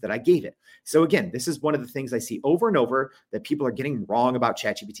 tokens that I gave it. So again, this is one of the things I see over and over that people are getting wrong about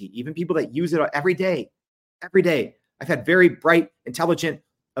ChatGPT, even people that use it every day. I've had very bright, intelligent,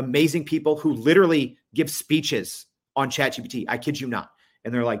 amazing people who literally give speeches on ChatGPT. I kid you not.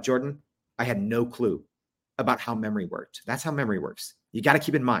 And they're like, Jordan, I had no clue about how memory worked. That's how memory works. You got to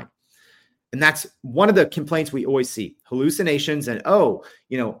keep in mind. And that's one of the complaints we always see, hallucinations and,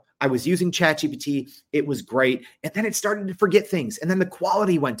 I was using ChatGPT. It was great. And then it started to forget things. And then the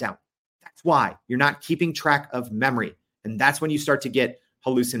quality went down. That's why you're not keeping track of memory. And that's when you start to get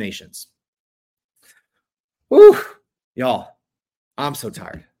hallucinations. Whew, y'all, I'm so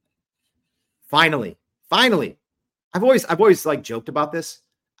tired. Finally, I've always like joked about this.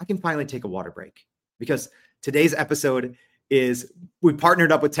 I can finally take a water break because today's episode is we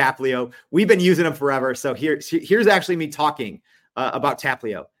partnered up with Taplio. We've been using them forever. So here's actually me talking about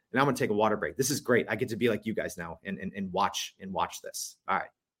Taplio, and I'm going to take a water break. This is great. I get to be like you guys now and watch this. All right.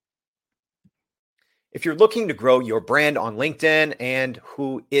 If you're looking to grow your brand on LinkedIn, and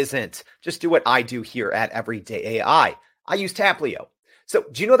who isn't, just do what I do here at Everyday AI. I use Taplio. So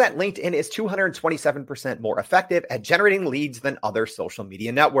do you know that LinkedIn is 227% more effective at generating leads than other social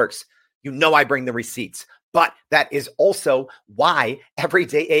media networks? You know I bring the receipts, but that is also why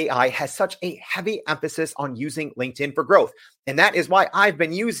Everyday AI has such a heavy emphasis on using LinkedIn for growth. And that is why I've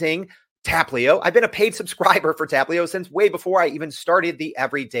been using Taplio. I've been a paid subscriber for Taplio since way before I even started the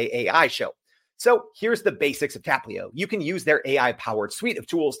Everyday AI show. So here's the basics of Taplio. You can use their AI-powered suite of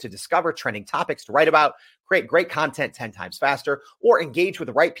tools to discover trending topics to write about, create great content 10 times faster, or engage with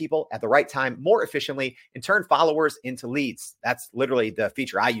the right people at the right time more efficiently and turn followers into leads. That's literally the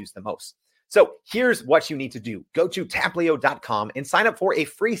feature I use the most. So here's what you need to do. Go to Taplio.com and sign up for a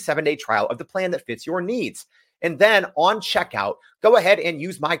free 7-day trial of the plan that fits your needs. And then on checkout, go ahead and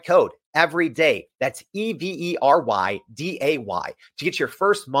use my code EVERYDAY. That's EVERYDAY to get your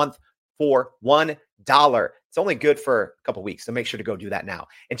first month for $1. It's only good for a couple weeks, so make sure to go do that now.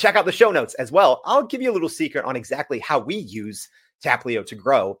 And check out the show notes as well. I'll give you a little secret on exactly how we use Taplio to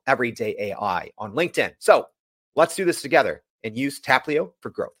grow Everyday AI on LinkedIn. So let's do this together and use Taplio for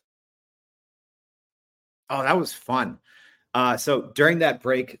growth. Oh, that was fun. So during that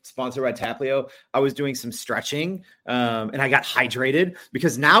break sponsored by Taplio, I was doing some stretching and I got hydrated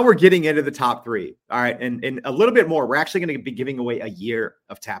because now we're getting into the top 3. All right. And a little bit more. We're actually going to be giving away a year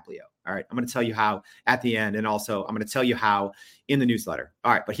of Taplio. All right. I'm going to tell you how at the end. And also I'm going to tell you how in the newsletter.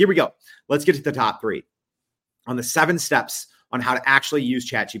 All right. But here we go. Let's get to the top 3 on the 7 steps on how to actually use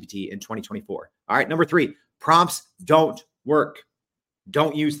ChatGPT in 2024. All right. Number 3, prompts don't work.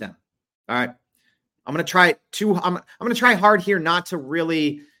 Don't use them. All right. I'm going to try hard here not to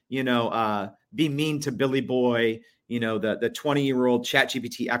really, be mean to Billy Boy, the 20-year-old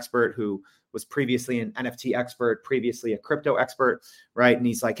ChatGPT expert who was previously an NFT expert, previously a crypto expert, right? And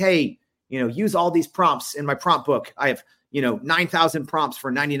he's like, hey, use all these prompts in my prompt book. I have, 9,000 prompts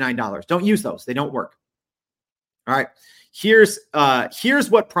for $99. Don't use those. They don't work. All right. Here's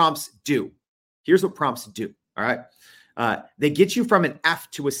what prompts do. Here's what prompts do. All right. They get you from an F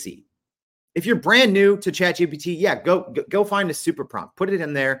to a C. If you're brand new to ChatGPT, yeah, go find a super prompt, put it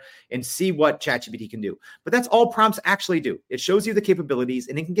in there and see what ChatGPT can do. But that's all prompts actually do. It shows you the capabilities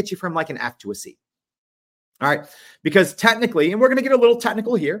and it can get you from like an F to a C. All right. Because technically, and we're going to get a little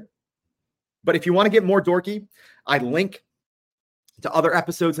technical here, but if you want to get more dorky, I link to other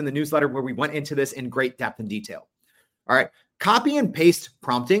episodes in the newsletter where we went into this in great depth and detail. All right. Copy and paste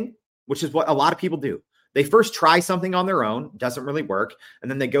prompting, which is what a lot of people do. They first try something on their own, doesn't really work.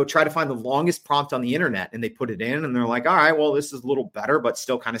 And then they go try to find the longest prompt on the internet and they put it in and they're like, all right, well, this is a little better, but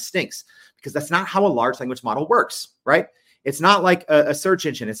still kind of stinks because that's not how a large language model works, right? It's not like a search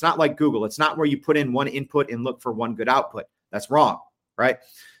engine. It's not like Google. It's not where you put in one input and look for one good output. That's wrong, right?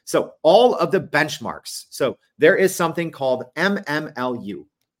 So all of the benchmarks. So there is something called MMLU.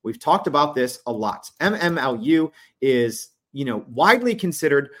 We've talked about this a lot. MMLU is widely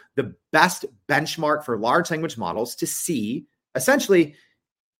considered the best benchmark for large language models to see, essentially,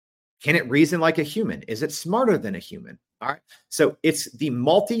 can it reason like a human? Is it smarter than a human? All right. So it's the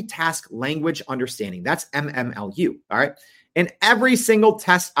multitask language understanding. That's MMLU. All right. And every single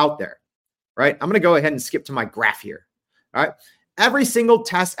test out there, right? I'm going to go ahead and skip to my graph here. All right. Every single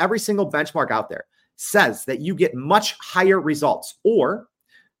test, every single benchmark out there says that you get much higher results or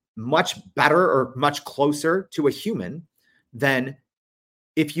much better or much closer to a human than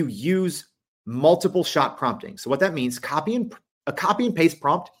if you use multiple shot prompting. So what that means, copy and paste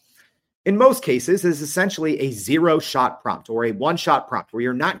prompt in most cases is essentially a 0-shot prompt or a 1-shot prompt where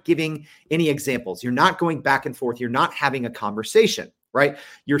you're not giving any examples. You're not going back and forth. You're not having a conversation, right?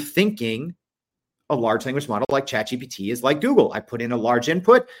 You're thinking a large language model like ChatGPT is like Google. I put in a large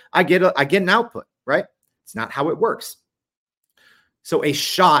input, I get an output, right? It's not how it works. So a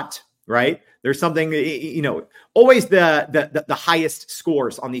shot, right? There's something, always the highest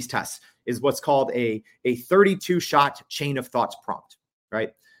scores on these tests is what's called a 32-shot chain of thoughts prompt,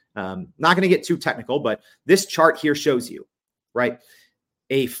 right? Not going to get too technical, but this chart here shows you, right?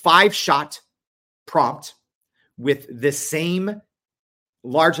 A 5-shot prompt with the same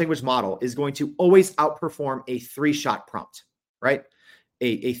large language model is going to always outperform a 3-shot prompt, right?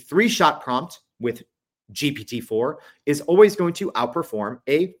 A 3-shot prompt with GPT-4 is always going to outperform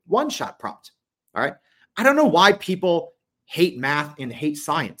a 1-shot prompt. All right. I don't know why people hate math and hate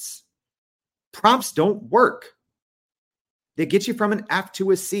science. Prompts don't work. They get you from an F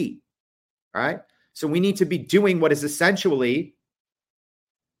to a C. All right. So we need to be doing what is essentially,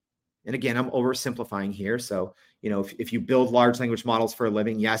 and again, I'm oversimplifying here. So, if you build large language models for a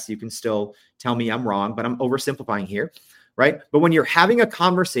living, yes, you can still tell me I'm wrong, but I'm oversimplifying here. Right. But when you're having a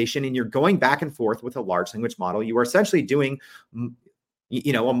conversation and you're going back and forth with a large language model, you are essentially doing,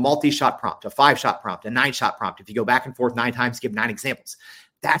 a multi-shot prompt, a 5-shot prompt, a 9-shot prompt. If you go back and forth 9 times, give 9 examples.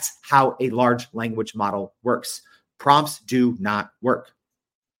 That's how a large language model works. Prompts do not work.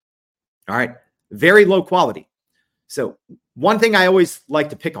 All right. Very low quality. So one thing I always like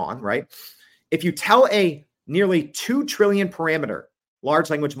to pick on, right? If you tell a nearly 2 trillion parameter large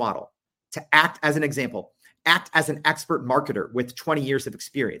language model to act as an example, act as an expert marketer with 20 years of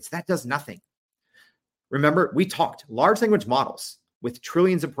experience, that does nothing. Remember, we talked large language models with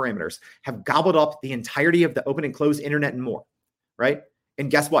trillions of parameters have gobbled up the entirety of the open and closed internet and more, right? And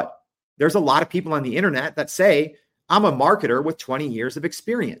guess what? There's a lot of people on the internet that say, I'm a marketer with 20 years of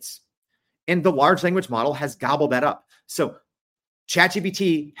experience. And the large language model has gobbled that up. So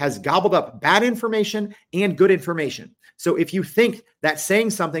ChatGPT has gobbled up bad information and good information. So if you think that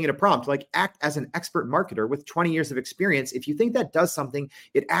saying something in a prompt, like act as an expert marketer with 20 years of experience, if you think that does something,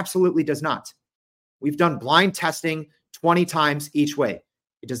 it absolutely does not. We've done blind testing 20 times each way.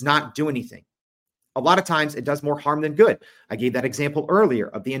 It does not do anything. A lot of times it does more harm than good. I gave that example earlier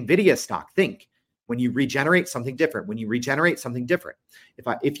of the NVIDIA stock. Think when you regenerate something different, If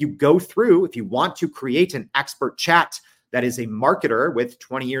you want to create an expert chat that is a marketer with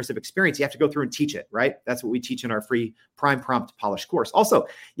 20 years of experience, you have to go through and teach it, right? That's what we teach in our free Prime Prompt Polish course. Also,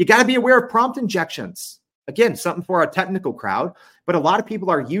 you got to be aware of prompt injections. Again, something for our technical crowd, but a lot of people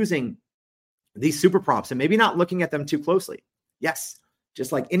are using these super prompts and maybe not looking at them too closely. Yes,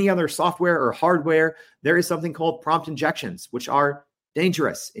 just like any other software or hardware, there is something called prompt injections, which are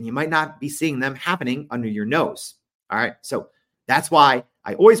dangerous, and you might not be seeing them happening under your nose. All right. So that's why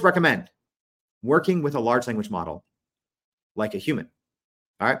I always recommend working with a large language model like a human.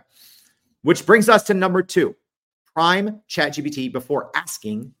 All right. Which brings us to number 2, prime ChatGPT before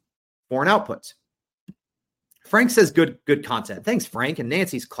asking for an output. Frank says good content. Thanks, Frank. And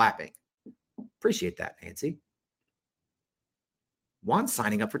Nancy's clapping. Appreciate that, Nancy. Juan's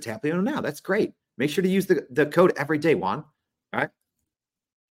signing up for Taplio now. That's great. Make sure to use the code every day, Juan. All right.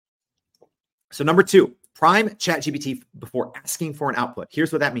 So number 2, prime ChatGPT before asking for an output.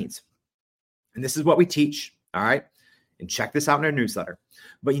 Here's what that means. And this is what we teach. All right. And check this out in our newsletter.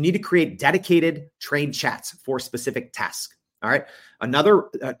 But you need to create dedicated trained chats for specific tasks. All right.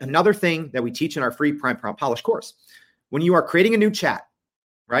 Another thing that we teach in our free Prime Prompt Polish course. When you are creating a new chat,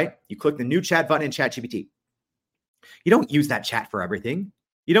 right? You click the new chat button in ChatGPT. You don't use that chat for everything.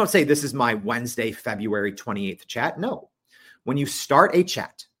 You don't say, this is my Wednesday, February 28th chat. No. When you start a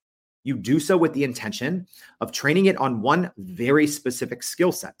chat, you do so with the intention of training it on one very specific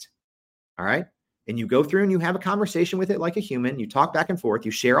skill set. All right. And you go through and you have a conversation with it like a human. You talk back and forth.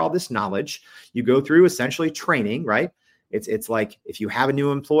 You share all this knowledge. You go through essentially training, right? It's like if you have a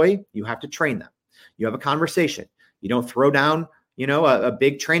new employee, you have to train them. You have a conversation. You don't throw down, a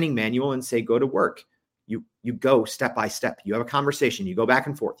big training manual and say, go to work. You go step by step. You have a conversation. You go back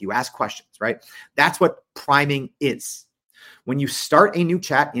and forth. You ask questions, right? That's what priming is. When you start a new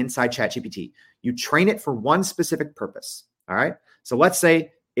chat inside ChatGPT, you train it for one specific purpose. All right. So let's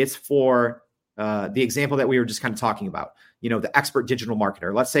say it's for the example that we were just kind of talking about, the expert digital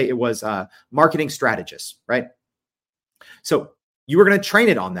marketer. Let's say it was a marketing strategist, right? So you were going to train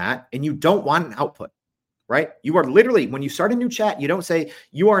it on that and you don't want an output, right? You are literally, when you start a new chat, you don't say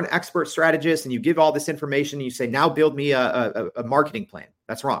you are an expert strategist and you give all this information and you say, now build me a marketing plan.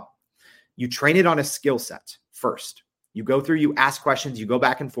 That's wrong. You train it on a skill set first. You go through, you ask questions, you go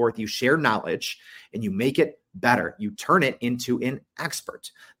back and forth, you share knowledge, and you make it better. You turn it into an expert.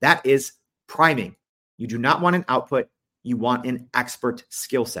 That is priming. You do not want an output. You want an expert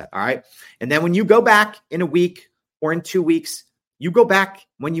skill set. All right. And then when you go back in a week or in 2 weeks, you go back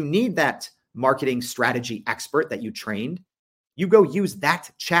when you need that marketing strategy expert that you trained, you go use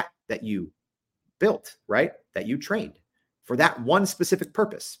that chat that you built, right? That you trained for that one specific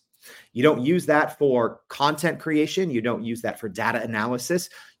purpose. You don't use that for content creation. You don't use that for data analysis.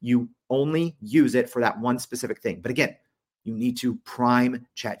 You only use it for that one specific thing. But again, you need to prime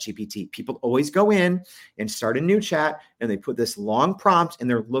ChatGPT. People always go in and start a new chat and they put this long prompt and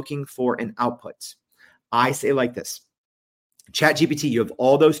they're looking for an output. I say like this. ChatGPT, you have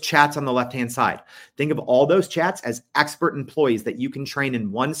all those chats on the left-hand side. Think of all those chats as expert employees that you can train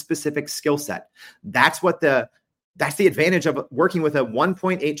in one specific skill set. That's the advantage of working with a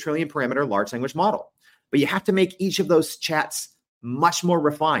 1.8 trillion parameter large language model. But you have to make each of those chats much more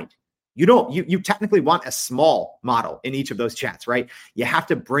refined. You technically want a small model in each of those chats, right? You have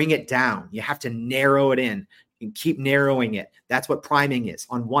to bring it down. You have to narrow it in and keep narrowing it. That's what priming is,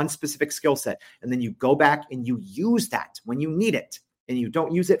 on one specific skill set. And then you go back and you use that when you need it, and you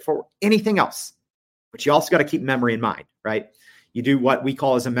don't use it for anything else. But you also got to keep memory in mind, right? You do what we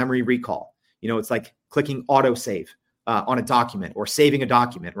call as a memory recall. It's like clicking autosave on a document or saving a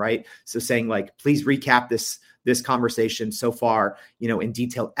document, right? So saying like, please recap this conversation so far, in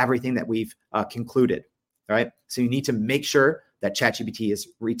detail, everything that we've concluded, right? So you need to make sure that ChatGPT is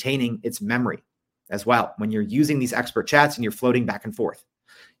retaining its memory as well when you're using these expert chats and you're floating back and forth.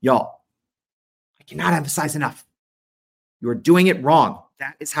 Y'all, I cannot emphasize enough. You're doing it wrong.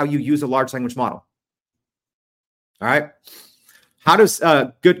 That is how you use a large language model. All right. How does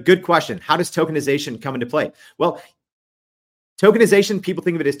good question? How does tokenization come into play? Well, tokenization, people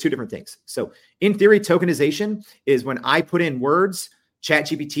think of it as two different things. So in theory, tokenization is when I put in words,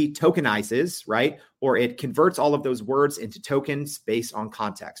 ChatGPT tokenizes, right? Or it converts all of those words into tokens based on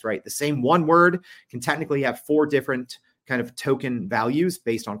context, right? The same one word can technically have 4 different kind of token values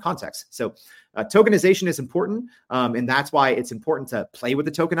based on context. So tokenization is important. And that's why it's important to play with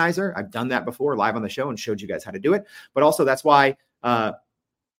the tokenizer. I've done that before live on the show and showed you guys how to do it. But also that's why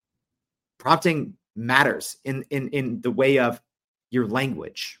prompting matters in the way of your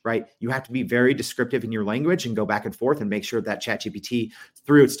language, right? You have to be very descriptive in your language and go back and forth and make sure that ChatGPT,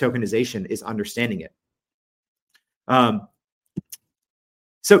 through its tokenization, is understanding it.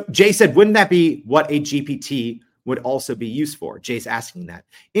 So Jay said, wouldn't that be what a GPT would also be used for? Jay's asking that.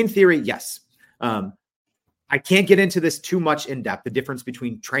 In theory, yes. I can't get into this too much in depth, the difference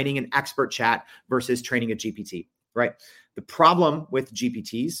between training an expert chat versus training a GPT, right? The problem with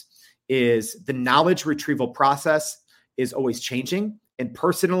GPTs is the knowledge retrieval process is always changing. And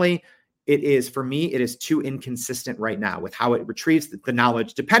personally, it is, for me, it is too inconsistent right now with how it retrieves the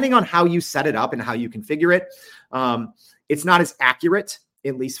knowledge. Depending on how you set it up and how you configure it, it's not as accurate,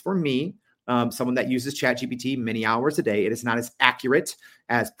 at least for me, someone that uses ChatGPT many hours a day. It is not as accurate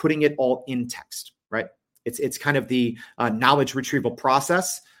as putting it all in text, right? It's kind of the knowledge retrieval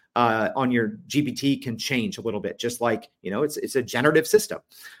process on your GPT can change a little bit, just like, it's a generative system.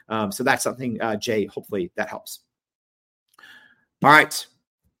 So that's something, Jay, hopefully that helps. All right.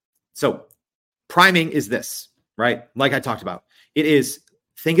 So priming is this, right? Like I talked about, it is,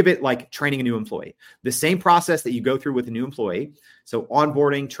 think of it like training a new employee. The same process that you go through with a new employee. So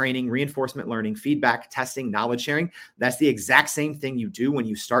onboarding, training, reinforcement learning, feedback, testing, knowledge sharing. That's the exact same thing you do when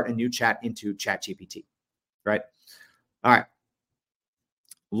you start a new chat into ChatGPT, right? All right.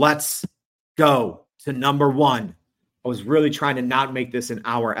 Let's go to number one. I was really trying to not make this an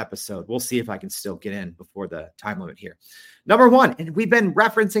hour episode. We'll see if I can still get in before the time limit here. Number one, and we've been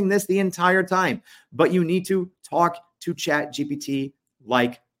referencing this the entire time, but you need to talk to ChatGPT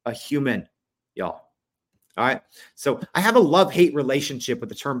like a human, y'all. All right. So I have a love-hate relationship with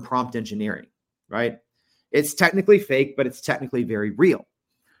the term prompt engineering, right? It's technically fake, but it's technically very real,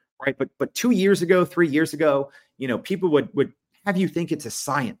 right? But 2 years ago, 3 years ago, people would have you think it's a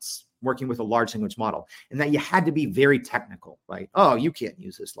science working with a large language model, and that you had to be very technical, right? Oh, you can't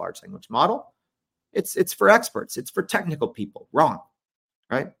use this large language model. It's for experts. It's for technical people. Wrong,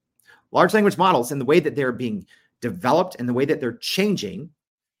 right? Large language models and the way that they're being developed and the way that they're changing,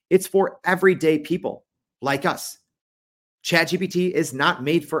 it's for everyday people like us. ChatGPT is not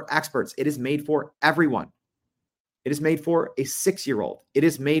made for experts. It is made for everyone. It is made for a 6-year-old. It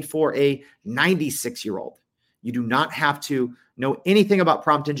is made for a 96-year-old. You do not have to know anything about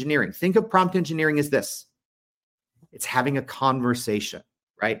prompt engineering. Think of prompt engineering as this. It's having a conversation,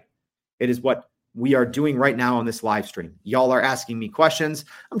 right? It is what we are doing right now on this live stream. Y'all are asking me questions.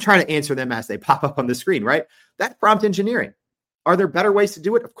 I'm trying to answer them as they pop up on the screen, right? That's prompt engineering. Are there better ways to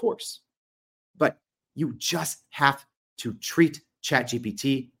do it? Of course. But you just have to treat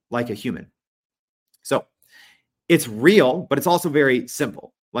ChatGPT like a human. So it's real, but it's also very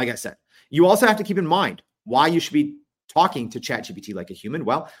simple. Like I said, you also have to keep in mind why you should be talking to ChatGPT like a human.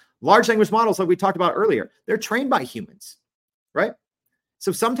 Well, large language models, like we talked about earlier, they're trained by humans, right?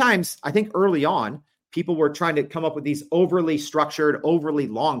 So sometimes I think early on, people were trying to come up with these overly structured, overly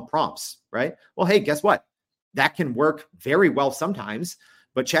long prompts, right? Well, hey, guess what? That can work very well sometimes,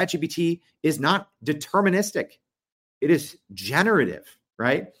 but ChatGPT is not deterministic. It is generative,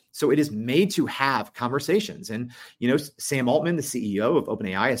 right? So it is made to have conversations. And, Sam Altman, the CEO of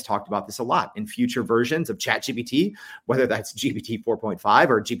OpenAI, has talked about this a lot in future versions of ChatGPT, whether that's GPT 4.5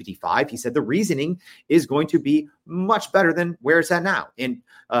 or GPT-5. He said the reasoning is going to be much better than where it's at now. And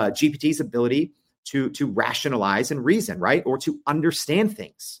GPT's ability to rationalize and reason, right? Or to understand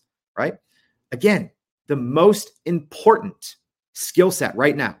things, right? Again, the most important skill set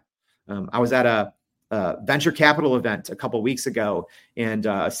right now. I was at a venture capital event a couple of weeks ago, and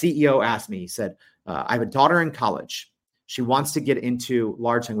a CEO asked me, he said, I have a daughter in college. She wants to get into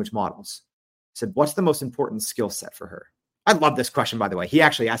large language models. I said, what's the most important skill set for her? I love this question, by the way. He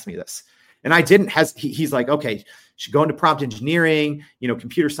actually asked me this, and I didn't he's like, okay, she go into prompt engineering,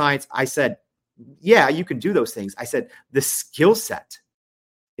 computer science. I said, yeah, you can do those things. I said, the skill set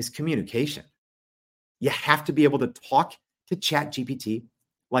is communication. You have to be able to talk to ChatGPT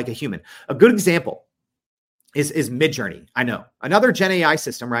like a human. A good example is Midjourney. I know, another Gen AI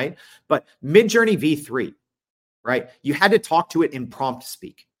system, right? But Midjourney V3, right? You had to talk to it in prompt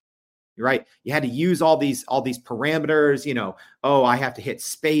speak, right? You had to use all these parameters, I have to hit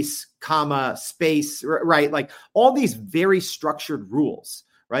space, comma, space, right? Like all these very structured rules,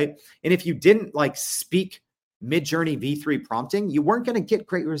 right? And if you didn't speak Midjourney V3 prompting, you weren't going to get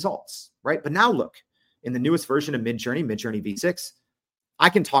great results, right? But now look, in the newest version of Midjourney V6, I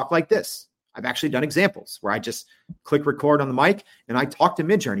can talk like this. I've actually done examples where I just click record on the mic and I talk to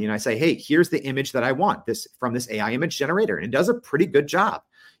Midjourney and I say, hey, here's the image that I want from this AI image generator. And it does a pretty good job,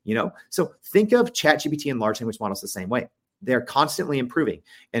 So think of ChatGPT and large language models the same way. They're constantly improving.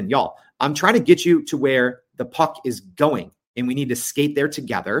 And y'all, I'm trying to get you to where the puck is going, and we need to skate there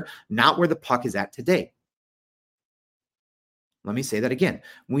together, not where the puck is at today. Let me say that again.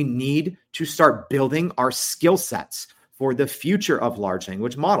 We need to start building our skill sets for the future of large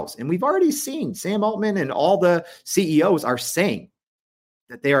language models. And we've already seen Sam Altman and all the CEOs are saying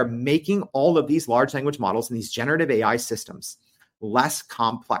that they are making all of these large language models and these generative AI systems less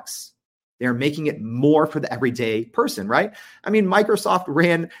complex. They're making it more for the everyday person, right? I mean, Microsoft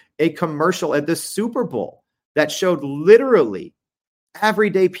ran a commercial at the Super Bowl that showed literally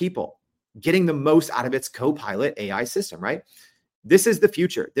everyday people getting the most out of its Copilot AI system, right? This is the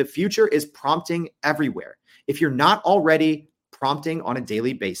future. The future is prompting everywhere. If you're not already prompting on a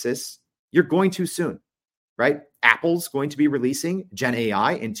daily basis, you're going to soon, right? Apple's going to be releasing Gen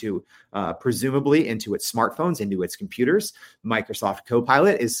AI presumably into its smartphones, into its computers. Microsoft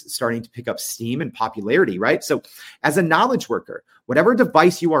Copilot is starting to pick up steam and popularity, right? So as a knowledge worker, whatever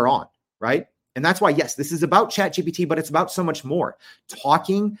device you are on, right? And that's why, yes, this is about ChatGPT, but it's about so much more.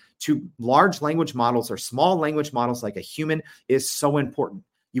 Talking to large language models or small language models like a human is so important.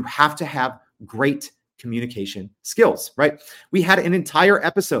 You have to have great communication skills, right? We had an entire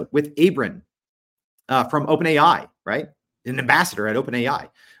episode with Abram from OpenAI, right? An ambassador at OpenAI.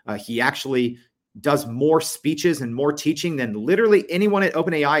 He actually does more speeches and more teaching than literally anyone at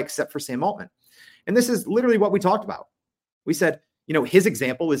OpenAI except for Sam Altman. And this is literally what we talked about. We said, his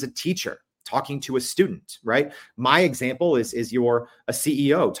example is a teacher talking to a student, right? My example is you're a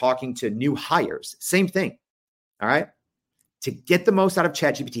CEO talking to new hires. Same thing, all right? To get the most out of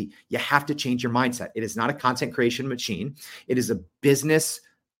ChatGPT, you have to change your mindset. It is not a content creation machine. It is a business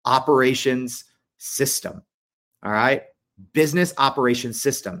operations system, all right? Business operations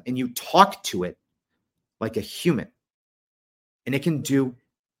system. And you talk to it like a human, and it can do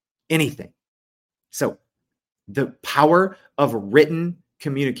anything. So the power of written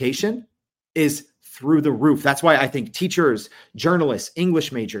communication is through the roof. That's why I think teachers, journalists,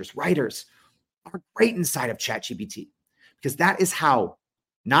 English majors, writers are great inside of ChatGPT, because that is how,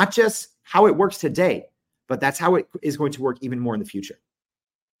 not just how it works today, but that's how it is going to work even more in the future.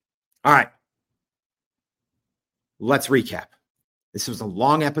 All right. Let's recap. This was a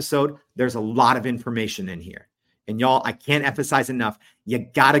long episode. There's a lot of information in here. And y'all, I can't emphasize enough, you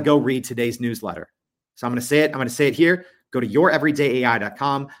got to go read today's newsletter. So I'm going to say it. I'm going to say it here. Go to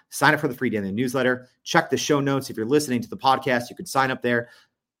youreverydayai.com, sign up for the free daily newsletter, check the show notes. If you're listening to the podcast, you could sign up there.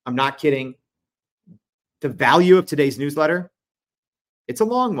 I'm not kidding. The value of today's newsletter, it's a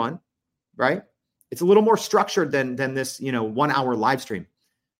long one, right? It's a little more structured than this, 1 hour live stream.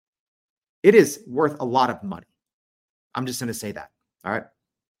 It is worth a lot of money. I'm just going to say that. All right.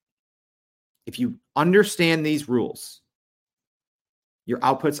 If you understand these rules, your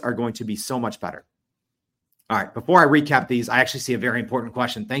outputs are going to be so much better. All right. Before I recap these, I actually see a very important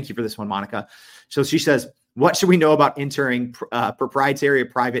question. Thank you for this one, Monica. So she says, what should we know about entering proprietary or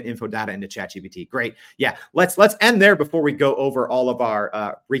private info data into ChatGPT? Great. Yeah. Let's end there before we go over all of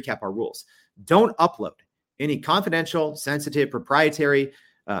our recap our rules. Don't upload any confidential, sensitive, proprietary,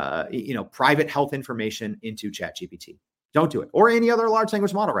 private health information into ChatGPT. Don't do it, or any other large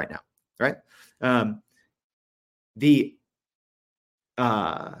language model right now, right?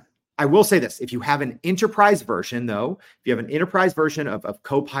 I will say this: if you have an enterprise version, though, if you have an enterprise version of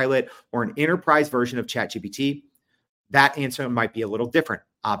Copilot or an enterprise version of ChatGPT, that answer might be a little different,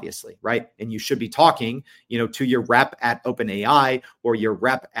 obviously, right? And you should be talking, to your rep at OpenAI or your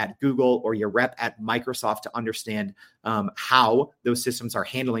rep at Google or your rep at Microsoft to understand how those systems are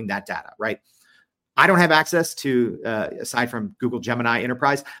handling that data, right? I don't have access to, aside from Google Gemini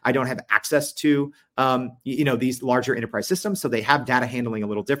Enterprise, I don't have access to, these larger enterprise systems. So they have data handling a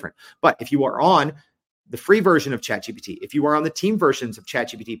little different. But if you are on the free version of ChatGPT, if you are on the team versions of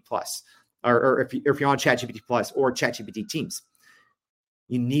ChatGPT Plus, or if you're on ChatGPT Plus or ChatGPT Teams,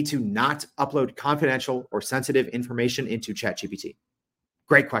 you need to not upload confidential or sensitive information into ChatGPT.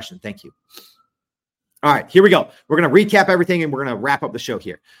 Great question. Thank you. All right, here we go. We're going to recap everything and we're going to wrap up the show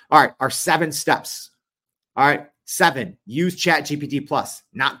here. All right, our 7 steps. All right, 7, use ChatGPT Plus,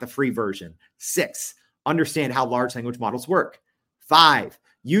 not the free version. 6, understand how large language models work. 5,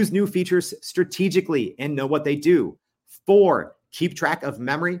 use new features strategically and know what they do. 4, keep track of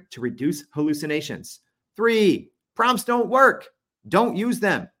memory to reduce hallucinations. 3, prompts don't work. Don't use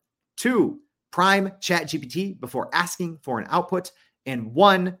them. 2, prime ChatGPT before asking for an output. And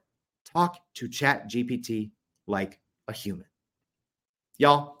 1, talk to ChatGPT like a human.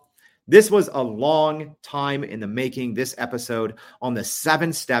 Y'all, This was a long time in the making, this episode on the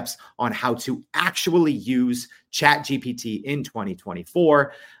 7 steps on how to actually use ChatGPT in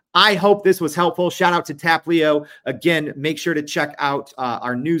 2024. I hope this was helpful. Shout out to Taplio. Again, make sure to check out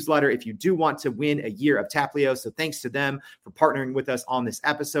our newsletter if you do want to win a year of Taplio. So thanks to them for partnering with us on this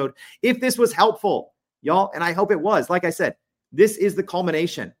episode. If this was helpful, y'all, and I hope it was, like I said, this is the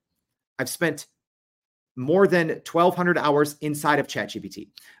culmination. I've spent more than 1,200 hours inside of ChatGPT.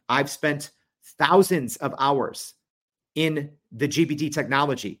 I've spent thousands of hours in the GPT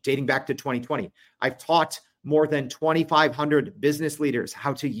technology dating back to 2020. I've taught more than 2,500 business leaders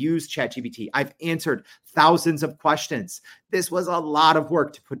how to use ChatGPT. I've answered thousands of questions. This was a lot of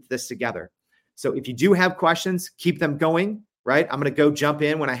work to put this together. So if you do have questions, keep them going, right? I'm going to go jump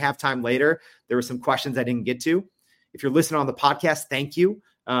in when I have time later. There were some questions I didn't get to. If you're listening on the podcast, thank you.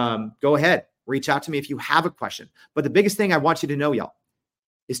 Go ahead, reach out to me if you have a question. But the biggest thing I want you to know, y'all,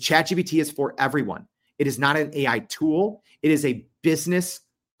 is ChatGPT is for everyone. It is not an AI tool. It is a business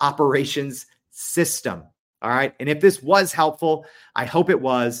operations system. All right. And if this was helpful, I hope it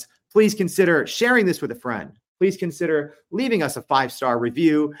was. Please consider sharing this with a friend. Please consider leaving us a 5-star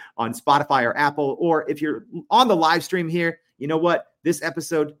review on Spotify or Apple. Or if you're on the live stream here, you know what? This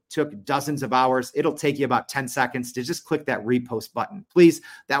episode took dozens of hours. It'll take you about 10 seconds to just click that repost button. Please,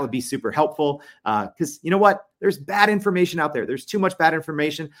 that would be super helpful because you know what? There's bad information out there. There's too much bad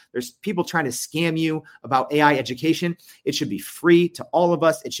information. There's people trying to scam you about AI education. It should be free to all of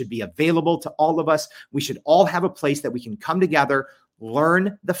us. It should be available to all of us. We should all have a place that we can come together,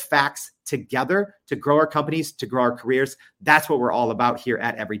 learn the facts together to grow our companies, to grow our careers. That's what we're all about here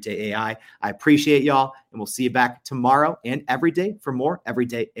at Everyday AI. I appreciate y'all, and we'll see you back tomorrow and every day for more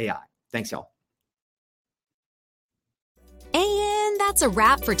Everyday AI. Thanks, y'all. And that's a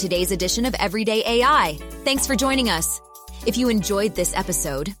wrap for today's edition of Everyday AI. Thanks for joining us. If you enjoyed this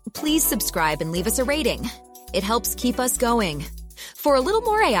episode, please subscribe and leave us a rating. It helps keep us going. For a little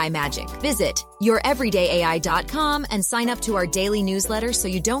more AI magic, visit youreverydayai.com and sign up to our daily newsletter so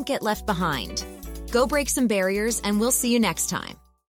you don't get left behind. Go break some barriers, and we'll see you next time.